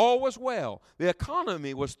 Financially, all was well. The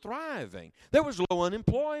economy was thriving. There was low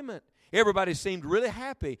unemployment. Everybody seemed really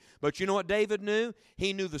happy. But you know what David knew?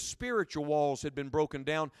 He knew the spiritual walls had been broken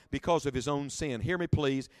down because of his own sin. Hear me,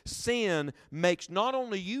 please. Sin makes not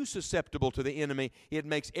only you susceptible to the enemy, it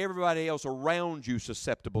makes everybody else around you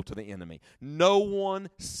susceptible to the enemy. No one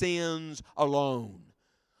sins alone.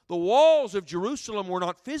 The walls of Jerusalem were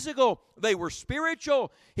not physical, they were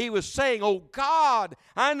spiritual. He was saying, oh God,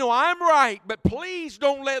 I know I'm right, but please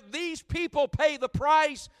don't let these people pay the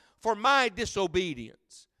price for my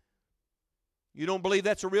disobedience. You don't believe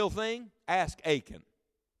that's a real thing? Ask Achan.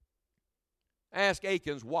 Ask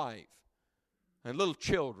Achan's wife and little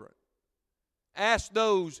children. Ask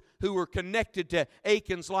those who were connected to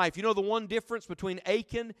Achan's life. You know the one difference between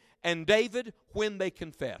Achan and David? When they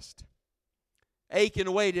confessed.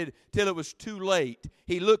 Achan waited till it was too late.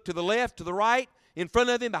 He looked to the left, to the right, in front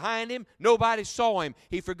of him, behind him. Nobody saw him.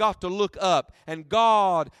 He forgot to look up, and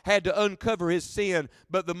God had to uncover his sin.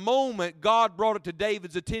 But the moment God brought it to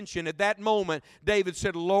David's attention, at that moment, David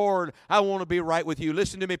said, Lord, I want to be right with you.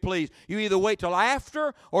 Listen to me, please. You either wait till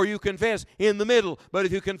after or you confess in the middle. But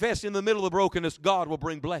if you confess in the middle of the brokenness, God will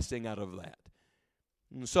bring blessing out of that.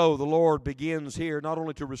 And so the Lord begins here not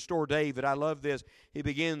only to restore David, I love this, He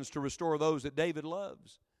begins to restore those that David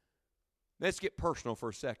loves. Let's get personal for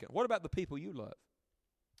a second. What about the people you love?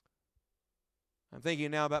 I'm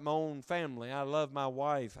thinking now about my own family. I love my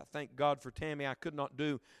wife. I thank God for Tammy. I could not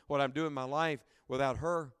do what I'm doing in my life without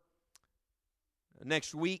her.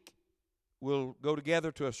 Next week, we'll go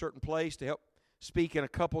together to a certain place to help speak in a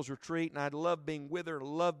couples retreat, and I'd love being with her,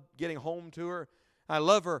 love getting home to her. I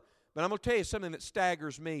love her. But I'm going to tell you something that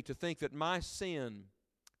staggers me, to think that my sin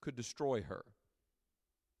could destroy her.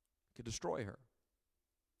 Could destroy her.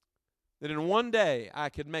 That in one day I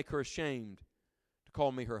could make her ashamed to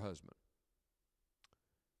call me her husband.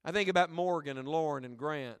 I think about Morgan and Lauren and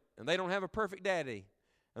Grant, and they don't have a perfect daddy,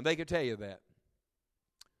 and they could tell you that.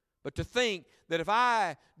 But to think that if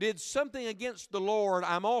I did something against the Lord,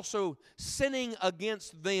 I'm also sinning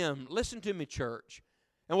against them. Listen to me, church.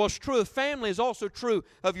 And what's true of family is also true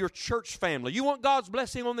of your church family. You want God's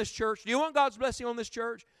blessing on this church? Do you want God's blessing on this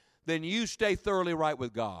church? Then you stay thoroughly right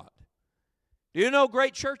with God. Do you know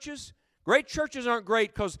great churches? Great churches aren't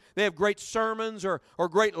great because they have great sermons or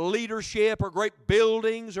great leadership or great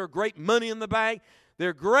buildings or great money in the bank.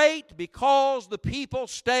 They're great because the people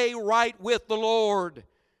stay right with the Lord.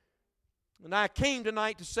 And I came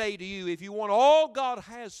tonight to say to you, if you want all God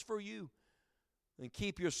has for you, then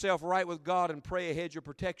keep yourself right with God and pray a hedge of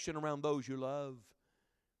protection around those you love.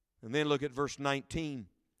 And then look at verse 19.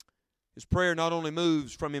 His prayer not only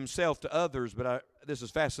moves from himself to others, but this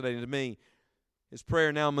is fascinating to me. His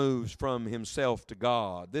prayer now moves from himself to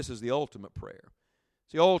God. This is the ultimate prayer.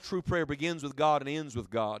 See, all true prayer begins with God and ends with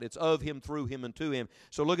God. It's of Him, through Him, and to Him.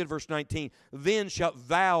 So look at verse 19. Then shalt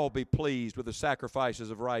thou be pleased with the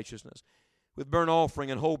sacrifices of righteousness, with burnt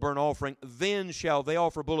offering and whole burnt offering. Then shall they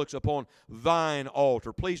offer bullocks upon thine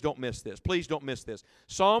altar. Please don't miss this. Please don't miss this.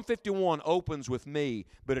 Psalm 51 opens with me,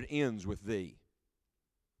 but it ends with thee.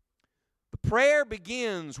 The prayer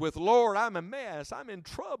begins with, Lord, I'm a mess. I'm in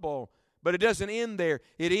trouble. But it doesn't end there.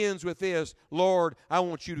 It ends with this, Lord, I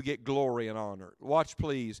want you to get glory and honor. Watch,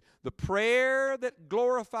 please. The prayer that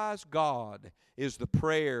glorifies God is the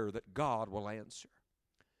prayer that God will answer.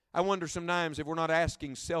 I wonder sometimes if we're not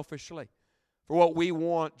asking selfishly for what we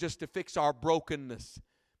want just to fix our brokenness.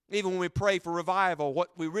 Even when we pray for revival, what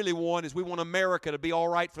we really want is we want America to be all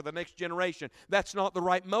right for the next generation. That's not the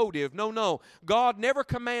right motive. No. God never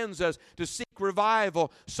commands us to seek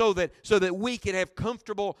revival so that we can have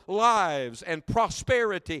comfortable lives and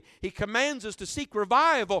prosperity. He commands us to seek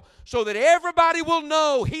revival so that everybody will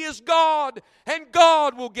know He is God and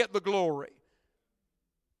God will get the glory.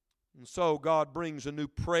 And so God brings a new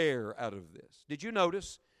prayer out of this. Did you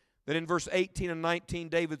notice that in verse 18 and 19,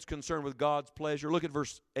 David's concerned with God's pleasure? Look at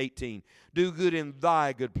verse 18. Do good in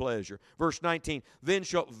thy good pleasure. Verse 19, then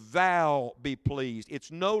shalt thou be pleased.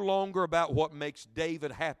 It's no longer about what makes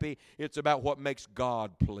David happy. It's about what makes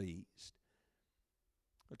God pleased.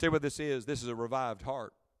 I'll tell you what this is. This is a revived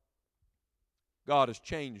heart. God has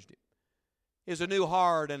changed it. It's a new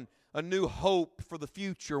heart and a new hope for the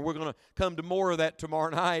future. We're going to come to more of that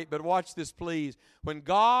tomorrow night, but watch this, please. When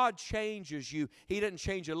God changes you, He doesn't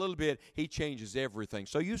change a little bit. He changes everything.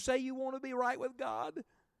 So you say you want to be right with God?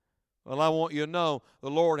 Well, I want you to know the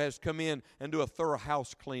Lord has come in and do a thorough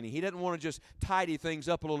house cleaning. He doesn't want to just tidy things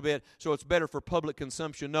up a little bit so it's better for public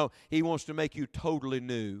consumption. No, He wants to make you totally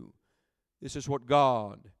new. This is what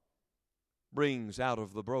God brings out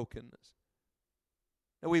of the brokenness.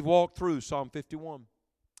 And we've walked through Psalm 51.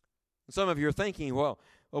 And some of you are thinking, well,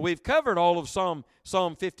 we've covered all of Psalm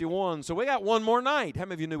 51, so we got one more night. How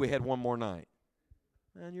many of you knew we had one more night?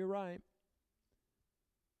 And you're right.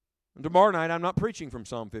 And tomorrow night, I'm not preaching from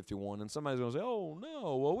Psalm 51. And somebody's going to say, oh,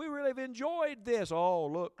 no, well, we really have enjoyed this. Oh,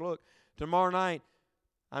 look. Tomorrow night,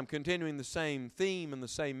 I'm continuing the same theme and the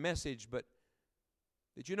same message, but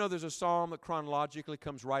did you know there's a psalm that chronologically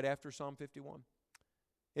comes right after Psalm 51?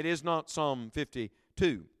 It is not Psalm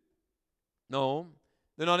 52. No,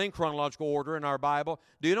 they're not in chronological order in our Bible.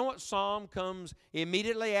 Do you know what psalm comes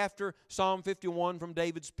immediately after Psalm 51 from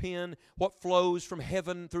David's pen? What flows from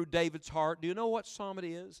heaven through David's heart? Do you know what psalm it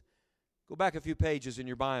is? Go back a few pages in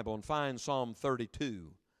your Bible and find Psalm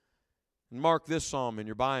 32. And mark this psalm in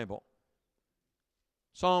your Bible.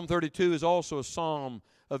 Psalm 32 is also a psalm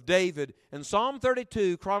of David. And Psalm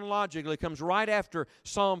 32 chronologically comes right after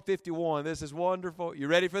Psalm 51. This is wonderful. You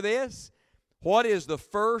ready for this? What is the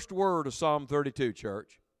first word of Psalm 32,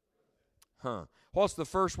 church? What's the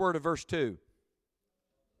first word of verse 2?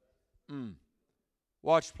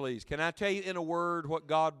 Watch, please. Can I tell you in a word what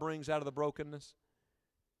God brings out of the brokenness?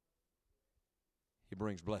 He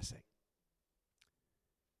brings blessing.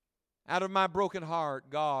 Out of my broken heart,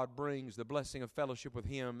 God brings the blessing of fellowship with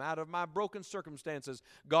Him. Out of my broken circumstances,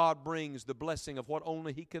 God brings the blessing of what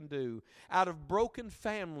only He can do. Out of broken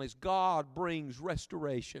families, God brings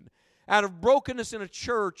restoration. Out of brokenness in a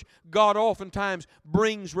church, God oftentimes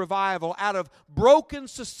brings revival. Out of broken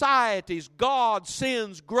societies, God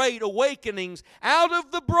sends great awakenings. Out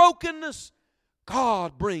of the brokenness,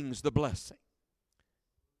 God brings the blessing.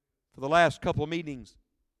 For the last couple of meetings,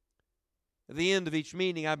 at the end of each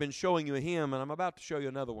meeting, I've been showing you a hymn, and I'm about to show you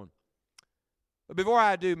another one. But before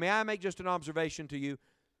I do, may I make just an observation to you?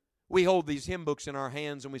 We hold these hymn books in our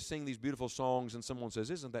hands, and we sing these beautiful songs, and someone says,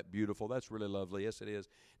 isn't that beautiful? That's really lovely. Yes, it is.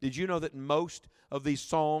 Did you know that most of these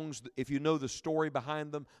songs, if you know the story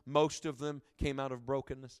behind them, most of them came out of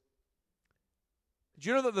brokenness? Did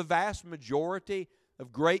you know that the vast majority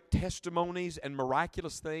of great testimonies and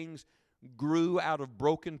miraculous things grew out of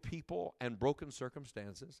broken people and broken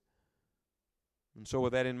circumstances? And so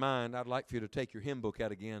with that in mind, I'd like for you to take your hymn book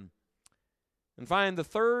out again and find the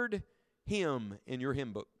third hymn in your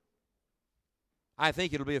hymn book. I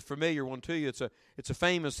think it'll be a familiar one to you. It's a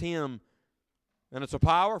famous hymn, and it's a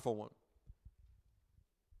powerful one.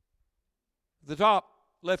 At the top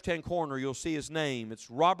left-hand corner, you'll see his name.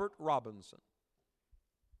 It's Robert Robinson.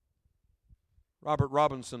 Robert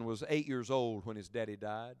Robinson was 8 years old when his daddy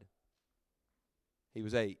died. He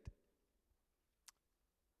was 8.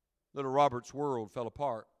 Little Robert's world fell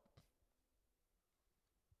apart.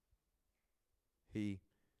 He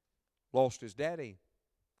lost his daddy.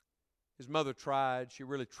 His mother tried. She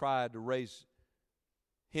really tried to raise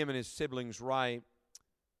him and his siblings right.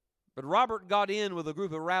 But Robert got in with a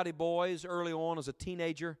group of rowdy boys early on as a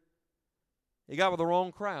teenager. He got with the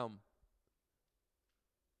wrong crowd.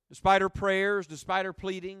 Despite her prayers, despite her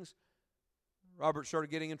pleadings, Robert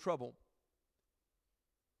started getting in trouble.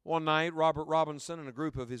 One night, Robert Robinson and a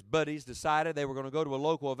group of his buddies decided they were going to go to a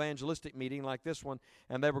local evangelistic meeting like this one,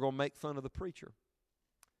 and they were going to make fun of the preacher.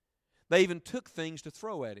 They even took things to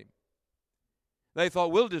throw at him. They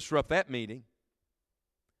thought, we'll disrupt that meeting.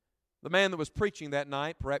 The man that was preaching that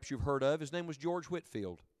night, perhaps you've heard of, his name was George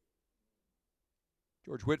Whitefield.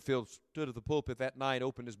 George Whitefield stood at the pulpit that night,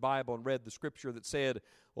 opened his Bible, and read the scripture that said,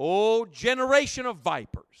 "O generation of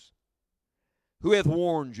vipers, who hath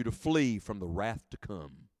warned you to flee from the wrath to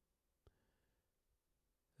come?"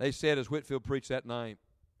 They said, as Whitefield preached that night,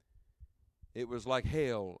 it was like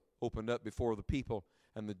hell opened up before the people,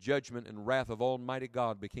 and the judgment and wrath of Almighty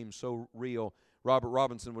God became so real. Robert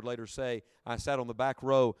Robinson would later say, I sat on the back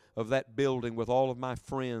row of that building with all of my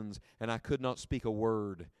friends, and I could not speak a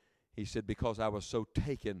word. He said, because I was so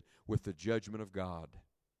taken with the judgment of God.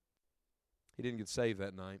 He didn't get saved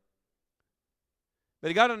that night. But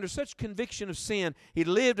he got under such conviction of sin, he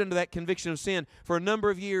lived under that conviction of sin for a number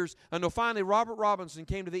of years, until finally Robert Robinson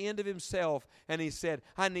came to the end of himself, and he said,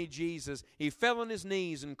 I need Jesus. He fell on his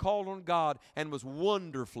knees and called on God and was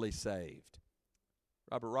wonderfully saved.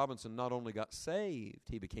 Robert Robinson not only got saved,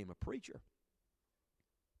 he became a preacher.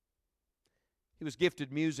 He was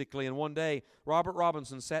gifted musically, and one day Robert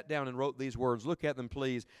Robinson sat down and wrote these words. Look at them,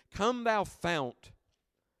 please. Come, thou fount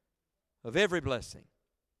of every blessing,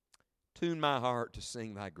 tune my heart to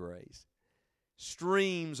sing thy grace.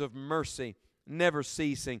 Streams of mercy never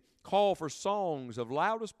ceasing, call for songs of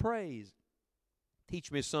loudest praise.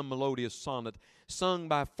 Teach me some melodious sonnet sung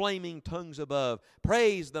by flaming tongues above.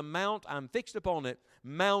 Praise the mount, I'm fixed upon it,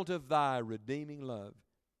 mount of thy redeeming love.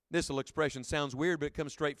 This little expression sounds weird, but it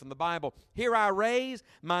comes straight from the Bible. Here I raise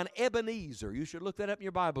mine Ebenezer. You should look that up in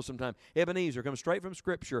your Bible sometime. Ebenezer comes straight from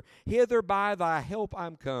Scripture. Hither by thy help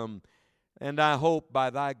I'm come, and I hope by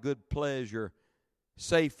thy good pleasure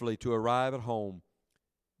safely to arrive at home.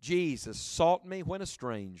 Jesus sought me when a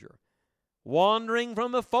stranger, wandering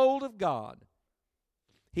from the fold of God.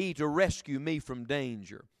 He to rescue me from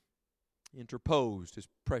danger interposed his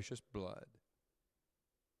precious blood.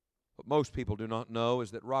 What most people do not know is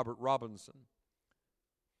that Robert Robinson,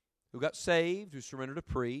 who got saved, who surrendered to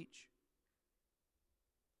preach,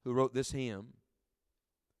 who wrote this hymn,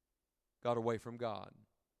 got away from God.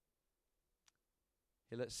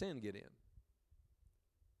 He let sin get in.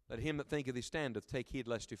 Let him that thinketh he standeth take heed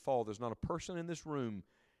lest he fall. There's not a person in this room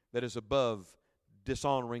that is above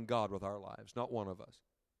dishonoring God with our lives. Not one of us.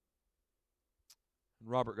 And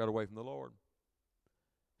Robert got away from the Lord.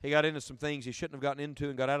 He got into some things he shouldn't have gotten into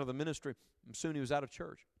and got out of the ministry, and soon he was out of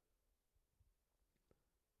church.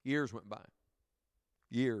 Years went by.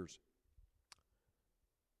 Years.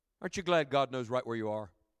 Aren't you glad God knows right where you are?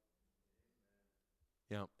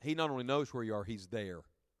 Yeah. He not only knows where you are, He's there.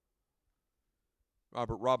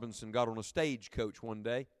 Robert Robinson got on a stagecoach one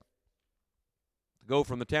day to go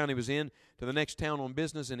from the town he was in to the next town on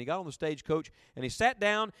business, and he got on the stagecoach, and he sat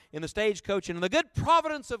down in the stagecoach, and in the good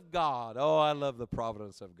providence of God, oh, I love the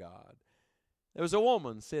providence of God, there was a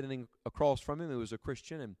woman sitting across from him who was a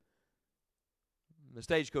Christian, and the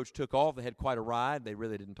stagecoach took off. They had quite a ride. They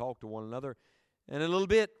really didn't talk to one another, and in a little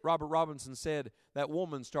bit, Robert Robinson said that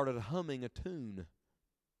woman started humming a tune.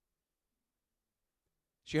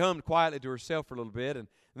 She hummed quietly to herself for a little bit, and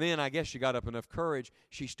then I guess she got up enough courage.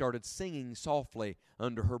 She started singing softly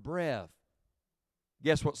under her breath.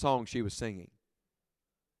 Guess what song she was singing?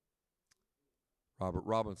 Robert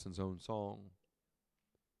Robinson's own song.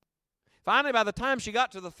 Finally, by the time she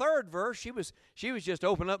got to the third verse, she was just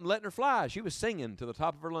opening up and letting her fly. She was singing to the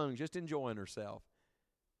top of her lungs, just enjoying herself.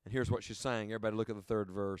 And here's what she sang. Everybody look at the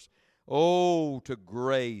third verse. Oh, to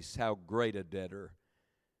grace, how great a debtor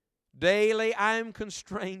daily I am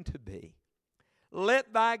constrained to be.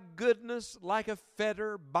 Let thy goodness like a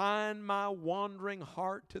fetter bind my wandering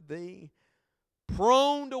heart to thee.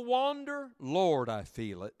 Prone to wander, Lord, I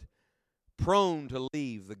feel it. Prone to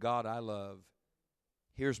leave the God I love.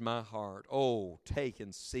 Here's my heart. Oh, take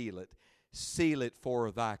and seal it. Seal it for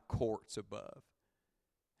thy courts above.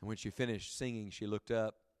 And when she finished singing, she looked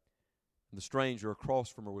up, and the stranger across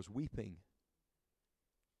from her was weeping.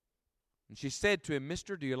 And she said to him,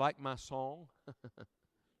 Mister, do you like my song?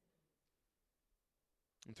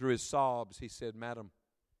 And through his sobs, he said, Madam,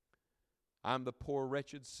 I'm the poor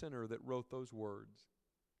wretched sinner that wrote those words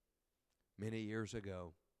many years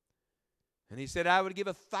ago. And he said, I would give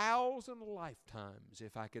 1,000 lifetimes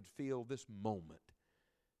if I could feel this moment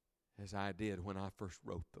as I did when I first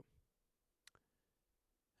wrote them.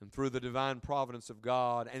 And through the divine providence of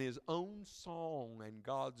God and His own song and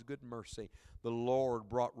God's good mercy, the Lord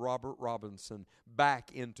brought Robert Robinson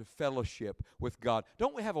back into fellowship with God.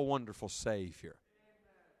 Don't we have a wonderful Savior?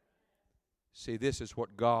 See, this is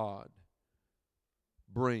what God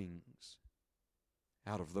brings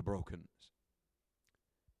out of the brokenness.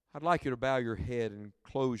 I'd like you to bow your head and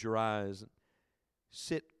close your eyes and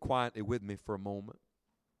sit quietly with me for a moment.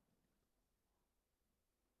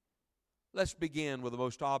 Let's begin with the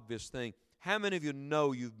most obvious thing. How many of you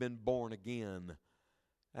know you've been born again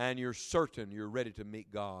and you're certain you're ready to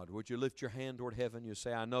meet God? Would you lift your hand toward heaven? You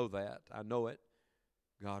say, I know that. I know it.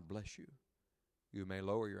 God bless you. You may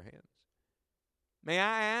lower your hands. May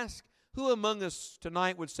I ask, who among us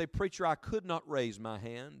tonight would say, Preacher, I could not raise my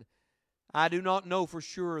hand. I do not know for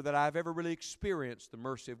sure that I've ever really experienced the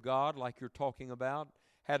mercy of God like you're talking about,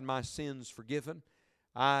 had my sins forgiven.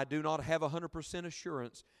 I do not have 100%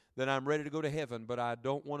 assurance that I'm ready to go to heaven, but I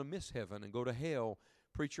don't want to miss heaven and go to hell.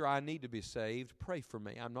 Preacher, I need to be saved. Pray for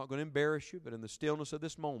me. I'm not going to embarrass you, but in the stillness of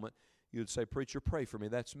this moment, you'd say, Preacher, pray for me.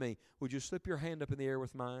 That's me. Would you slip your hand up in the air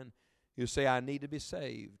with mine? You'd say, I need to be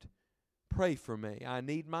saved. Pray for me. I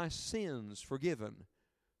need my sins forgiven.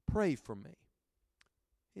 Pray for me.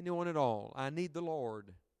 Anyone at all? I need the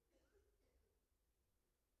Lord.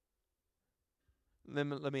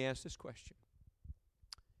 Let me ask this question.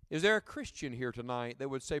 Is there a Christian here tonight that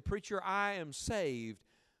would say, Preacher, I am saved,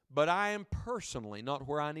 but I am personally not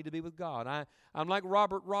where I need to be with God? I'm like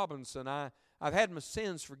Robert Robinson. I've had my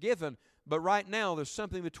sins forgiven, but right now there's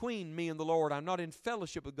something between me and the Lord. I'm not in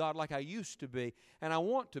fellowship with God like I used to be, and I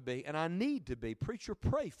want to be, and I need to be. Preacher,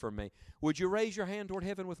 pray for me. Would you raise your hand toward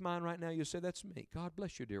heaven with mine right now? You say, that's me. God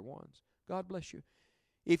bless you, dear ones. God bless you.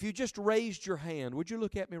 If you just raised your hand, would you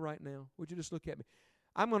look at me right now? Would you just look at me?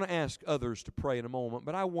 I'm going to ask others to pray in a moment,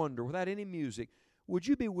 but I wonder, without any music, would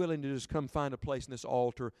you be willing to just come find a place in this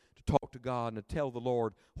altar to talk to God and to tell the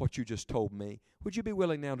Lord what you just told me? Would you be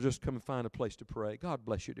willing now to just come and find a place to pray? God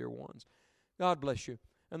bless you, dear ones. God bless you.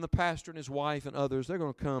 And the pastor and his wife and others, they're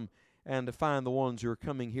going to come and to find the ones who are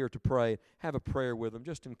coming here to pray. Have a prayer with them.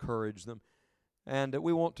 Just encourage them. And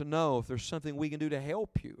we want to know if there's something we can do to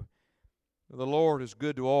help you. The Lord is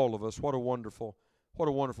good to all of us. What a wonderful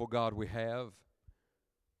God we have.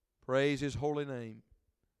 Praise His holy name.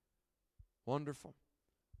 Wonderful.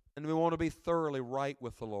 And we want to be thoroughly right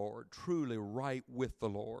with the Lord, truly right with the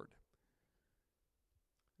Lord.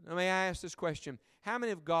 Now, may I ask this question? How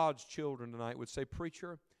many of God's children tonight would say,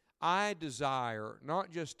 Preacher, I desire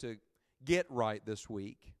not just to get right this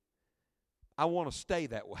week, I want to stay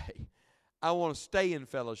that way. I want to stay in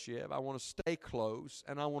fellowship. I want to stay close.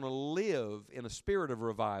 And I want to live in a spirit of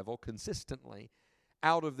revival consistently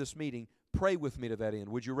out of this meeting. Pray with me to that end.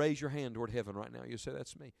 Would you raise your hand toward heaven right now? You say,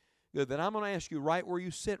 that's me. Good. Then I'm going to ask you right where you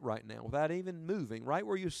sit right now, without even moving, right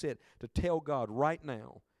where you sit, to tell God right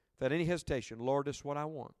now, without any hesitation, Lord, this is what I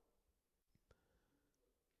want.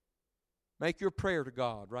 Make your prayer to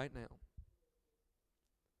God right now.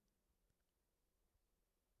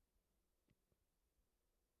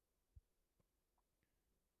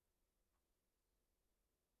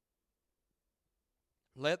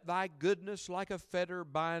 Let thy goodness like a fetter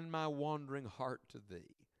bind my wandering heart to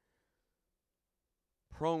thee.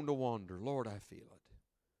 Prone to wander, Lord, I feel it.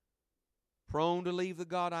 Prone to leave the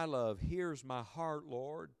God I love. Here's my heart,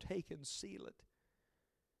 Lord. Take and seal it.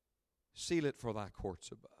 Seal it for thy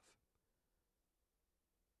courts above.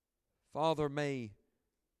 Father, may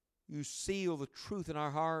you seal the truth in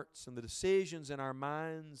our hearts and the decisions in our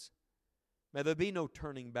minds. May there be no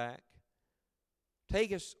turning back.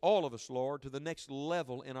 Take us, all of us, Lord, to the next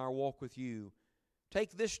level in our walk with you.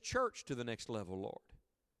 Take this church to the next level, Lord.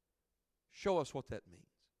 Show us what that means.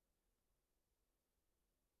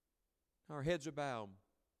 Our heads are bowed.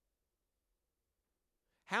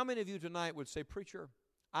 How many of you tonight would say, Preacher,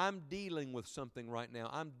 I'm dealing with something right now.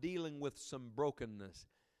 I'm dealing with some brokenness.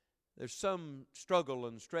 There's some struggle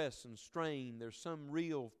and stress and strain. There's some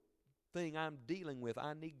real thing I'm dealing with.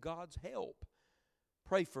 I need God's help.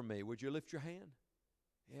 Pray for me. Would you lift your hand?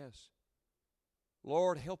 Yes.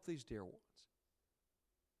 Lord, help these dear ones.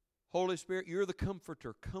 Holy Spirit, you're the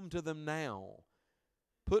comforter. Come to them now.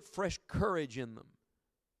 Put fresh courage in them.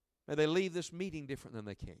 May they leave this meeting different than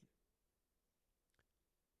they came.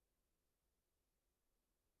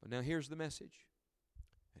 But now here's the message,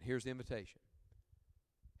 and here's the invitation.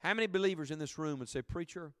 How many believers in this room would say,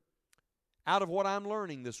 Preacher, out of what I'm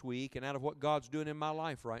learning this week and out of what God's doing in my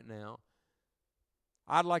life right now,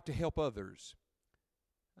 I'd like to help others.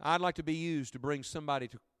 I'd like to be used to bring somebody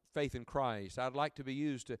to faith in Christ. I'd like to be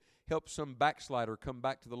used to help some backslider come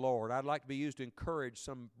back to the Lord. I'd like to be used to encourage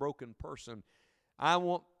some broken person. I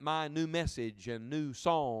want my new message and new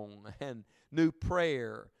song and new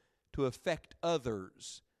prayer to affect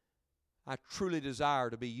others. I truly desire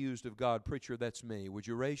to be used of God. Preacher, that's me. Would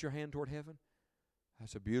you raise your hand toward heaven?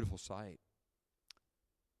 That's a beautiful sight.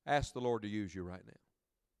 Ask the Lord to use you right now.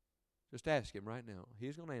 Just ask Him right now.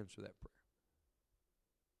 He's going to answer that prayer.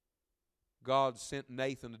 God sent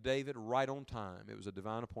Nathan to David right on time. It was a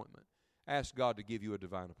divine appointment. Ask God to give you a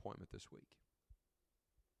divine appointment this week.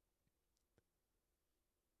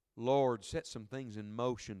 Lord, set some things in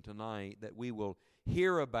motion tonight that we will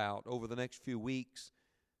hear about over the next few weeks.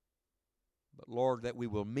 But Lord, that we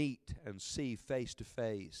will meet and see face to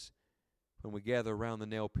face when we gather around the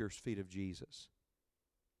nail-pierced feet of Jesus.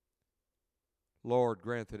 Lord,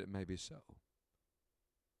 grant that it may be so.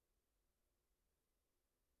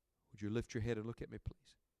 Would you lift your head and look at me,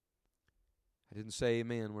 please? I didn't say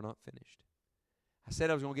amen. We're not finished. I said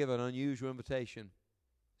I was going to give an unusual invitation.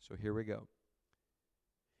 So here we go.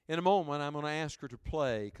 In a moment, I'm going to ask her to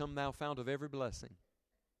play, Come Thou Fount of Every Blessing.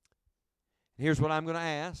 Here's what I'm going to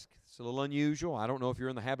ask. It's a little unusual. I don't know if you're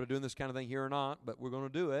in the habit of doing this kind of thing here or not, but we're going to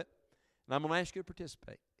do it. And I'm going to ask you to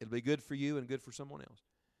participate. It'll be good for you and good for someone else.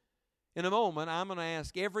 In a moment, I'm going to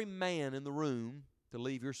ask every man in the room to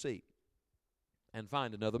leave your seat and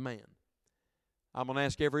find another man. I'm going to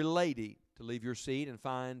ask every lady to leave your seat and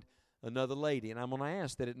find another lady. And I'm going to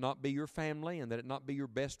ask that it not be your family and that it not be your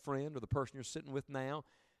best friend or the person you're sitting with now.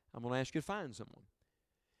 I'm going to ask you to find someone.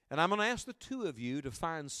 And I'm going to ask the two of you to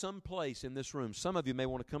find some place in this room. Some of you may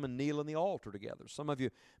want to come and kneel in the altar together. Some of you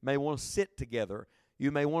may want to sit together.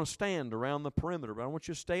 You may want to stand around the perimeter. But I want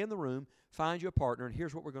you to stay in the room, find you a partner, and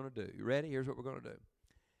here's what we're going to do. You ready? Here's what we're going to do.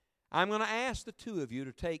 I'm going to ask the two of you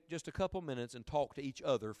to take just a couple minutes and talk to each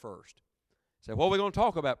other first. Say, what are we going to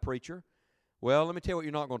talk about, preacher? Well, let me tell you what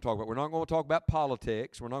you're not going to talk about. We're not going to talk about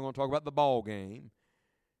politics. We're not going to talk about the ball game.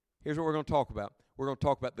 Here's what we're going to talk about. we're going to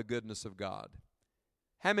talk about the goodness of God.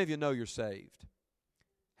 How many of you know you're saved?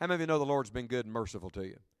 How many of you know the Lord's been good and merciful to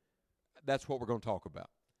you? That's what we're going to talk about.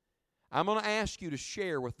 I'm going to ask you to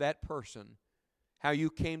share with that person how you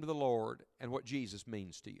came to the Lord and what Jesus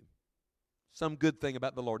means to you. Some good thing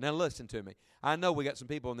about the Lord. Now listen to me. I know we got some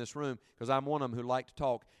people in this room, because I'm one of them who like to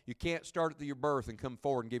talk. You can't start at your birth and come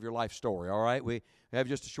forward and give your life story, all right? We have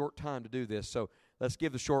just a short time to do this, so let's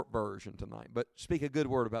give the short version tonight. But speak a good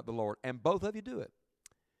word about the Lord, and both of you do it.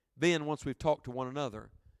 Then, once we've talked to one another,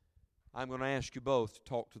 I'm going to ask you both to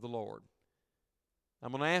talk to the Lord.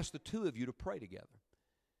 I'm going to ask the two of you to pray together.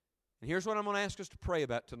 And here's what I'm going to ask us to pray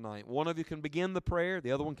about tonight. One of you can begin the prayer,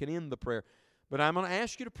 the other one can end the prayer. But I'm going to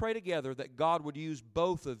ask you to pray together that God would use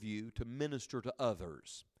both of you to minister to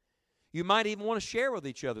others. You might even want to share with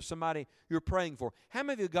each other somebody you're praying for. How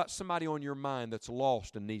many of you got somebody on your mind that's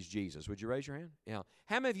lost and needs Jesus? Would you raise your hand? Yeah.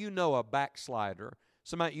 How many of you know a backslider?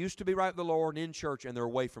 Somebody used to be right with the Lord and in church, and they're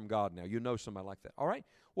away from God now. You know somebody like that. All right?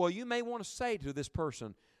 Well, you may want to say to this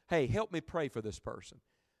person, hey, help me pray for this person.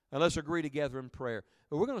 And let's agree together in prayer.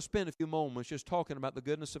 But we're going to spend a few moments just talking about the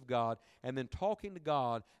goodness of God, and then talking to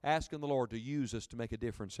God, asking the Lord to use us to make a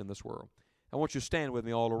difference in this world. I want you to stand with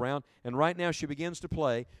me all around. And right now she begins to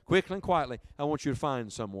play, quickly and quietly, I want you to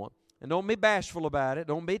find someone. And don't be bashful about it.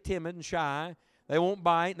 Don't be timid and shy. They won't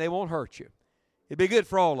bite. They won't hurt you. It'd be good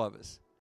for all of us.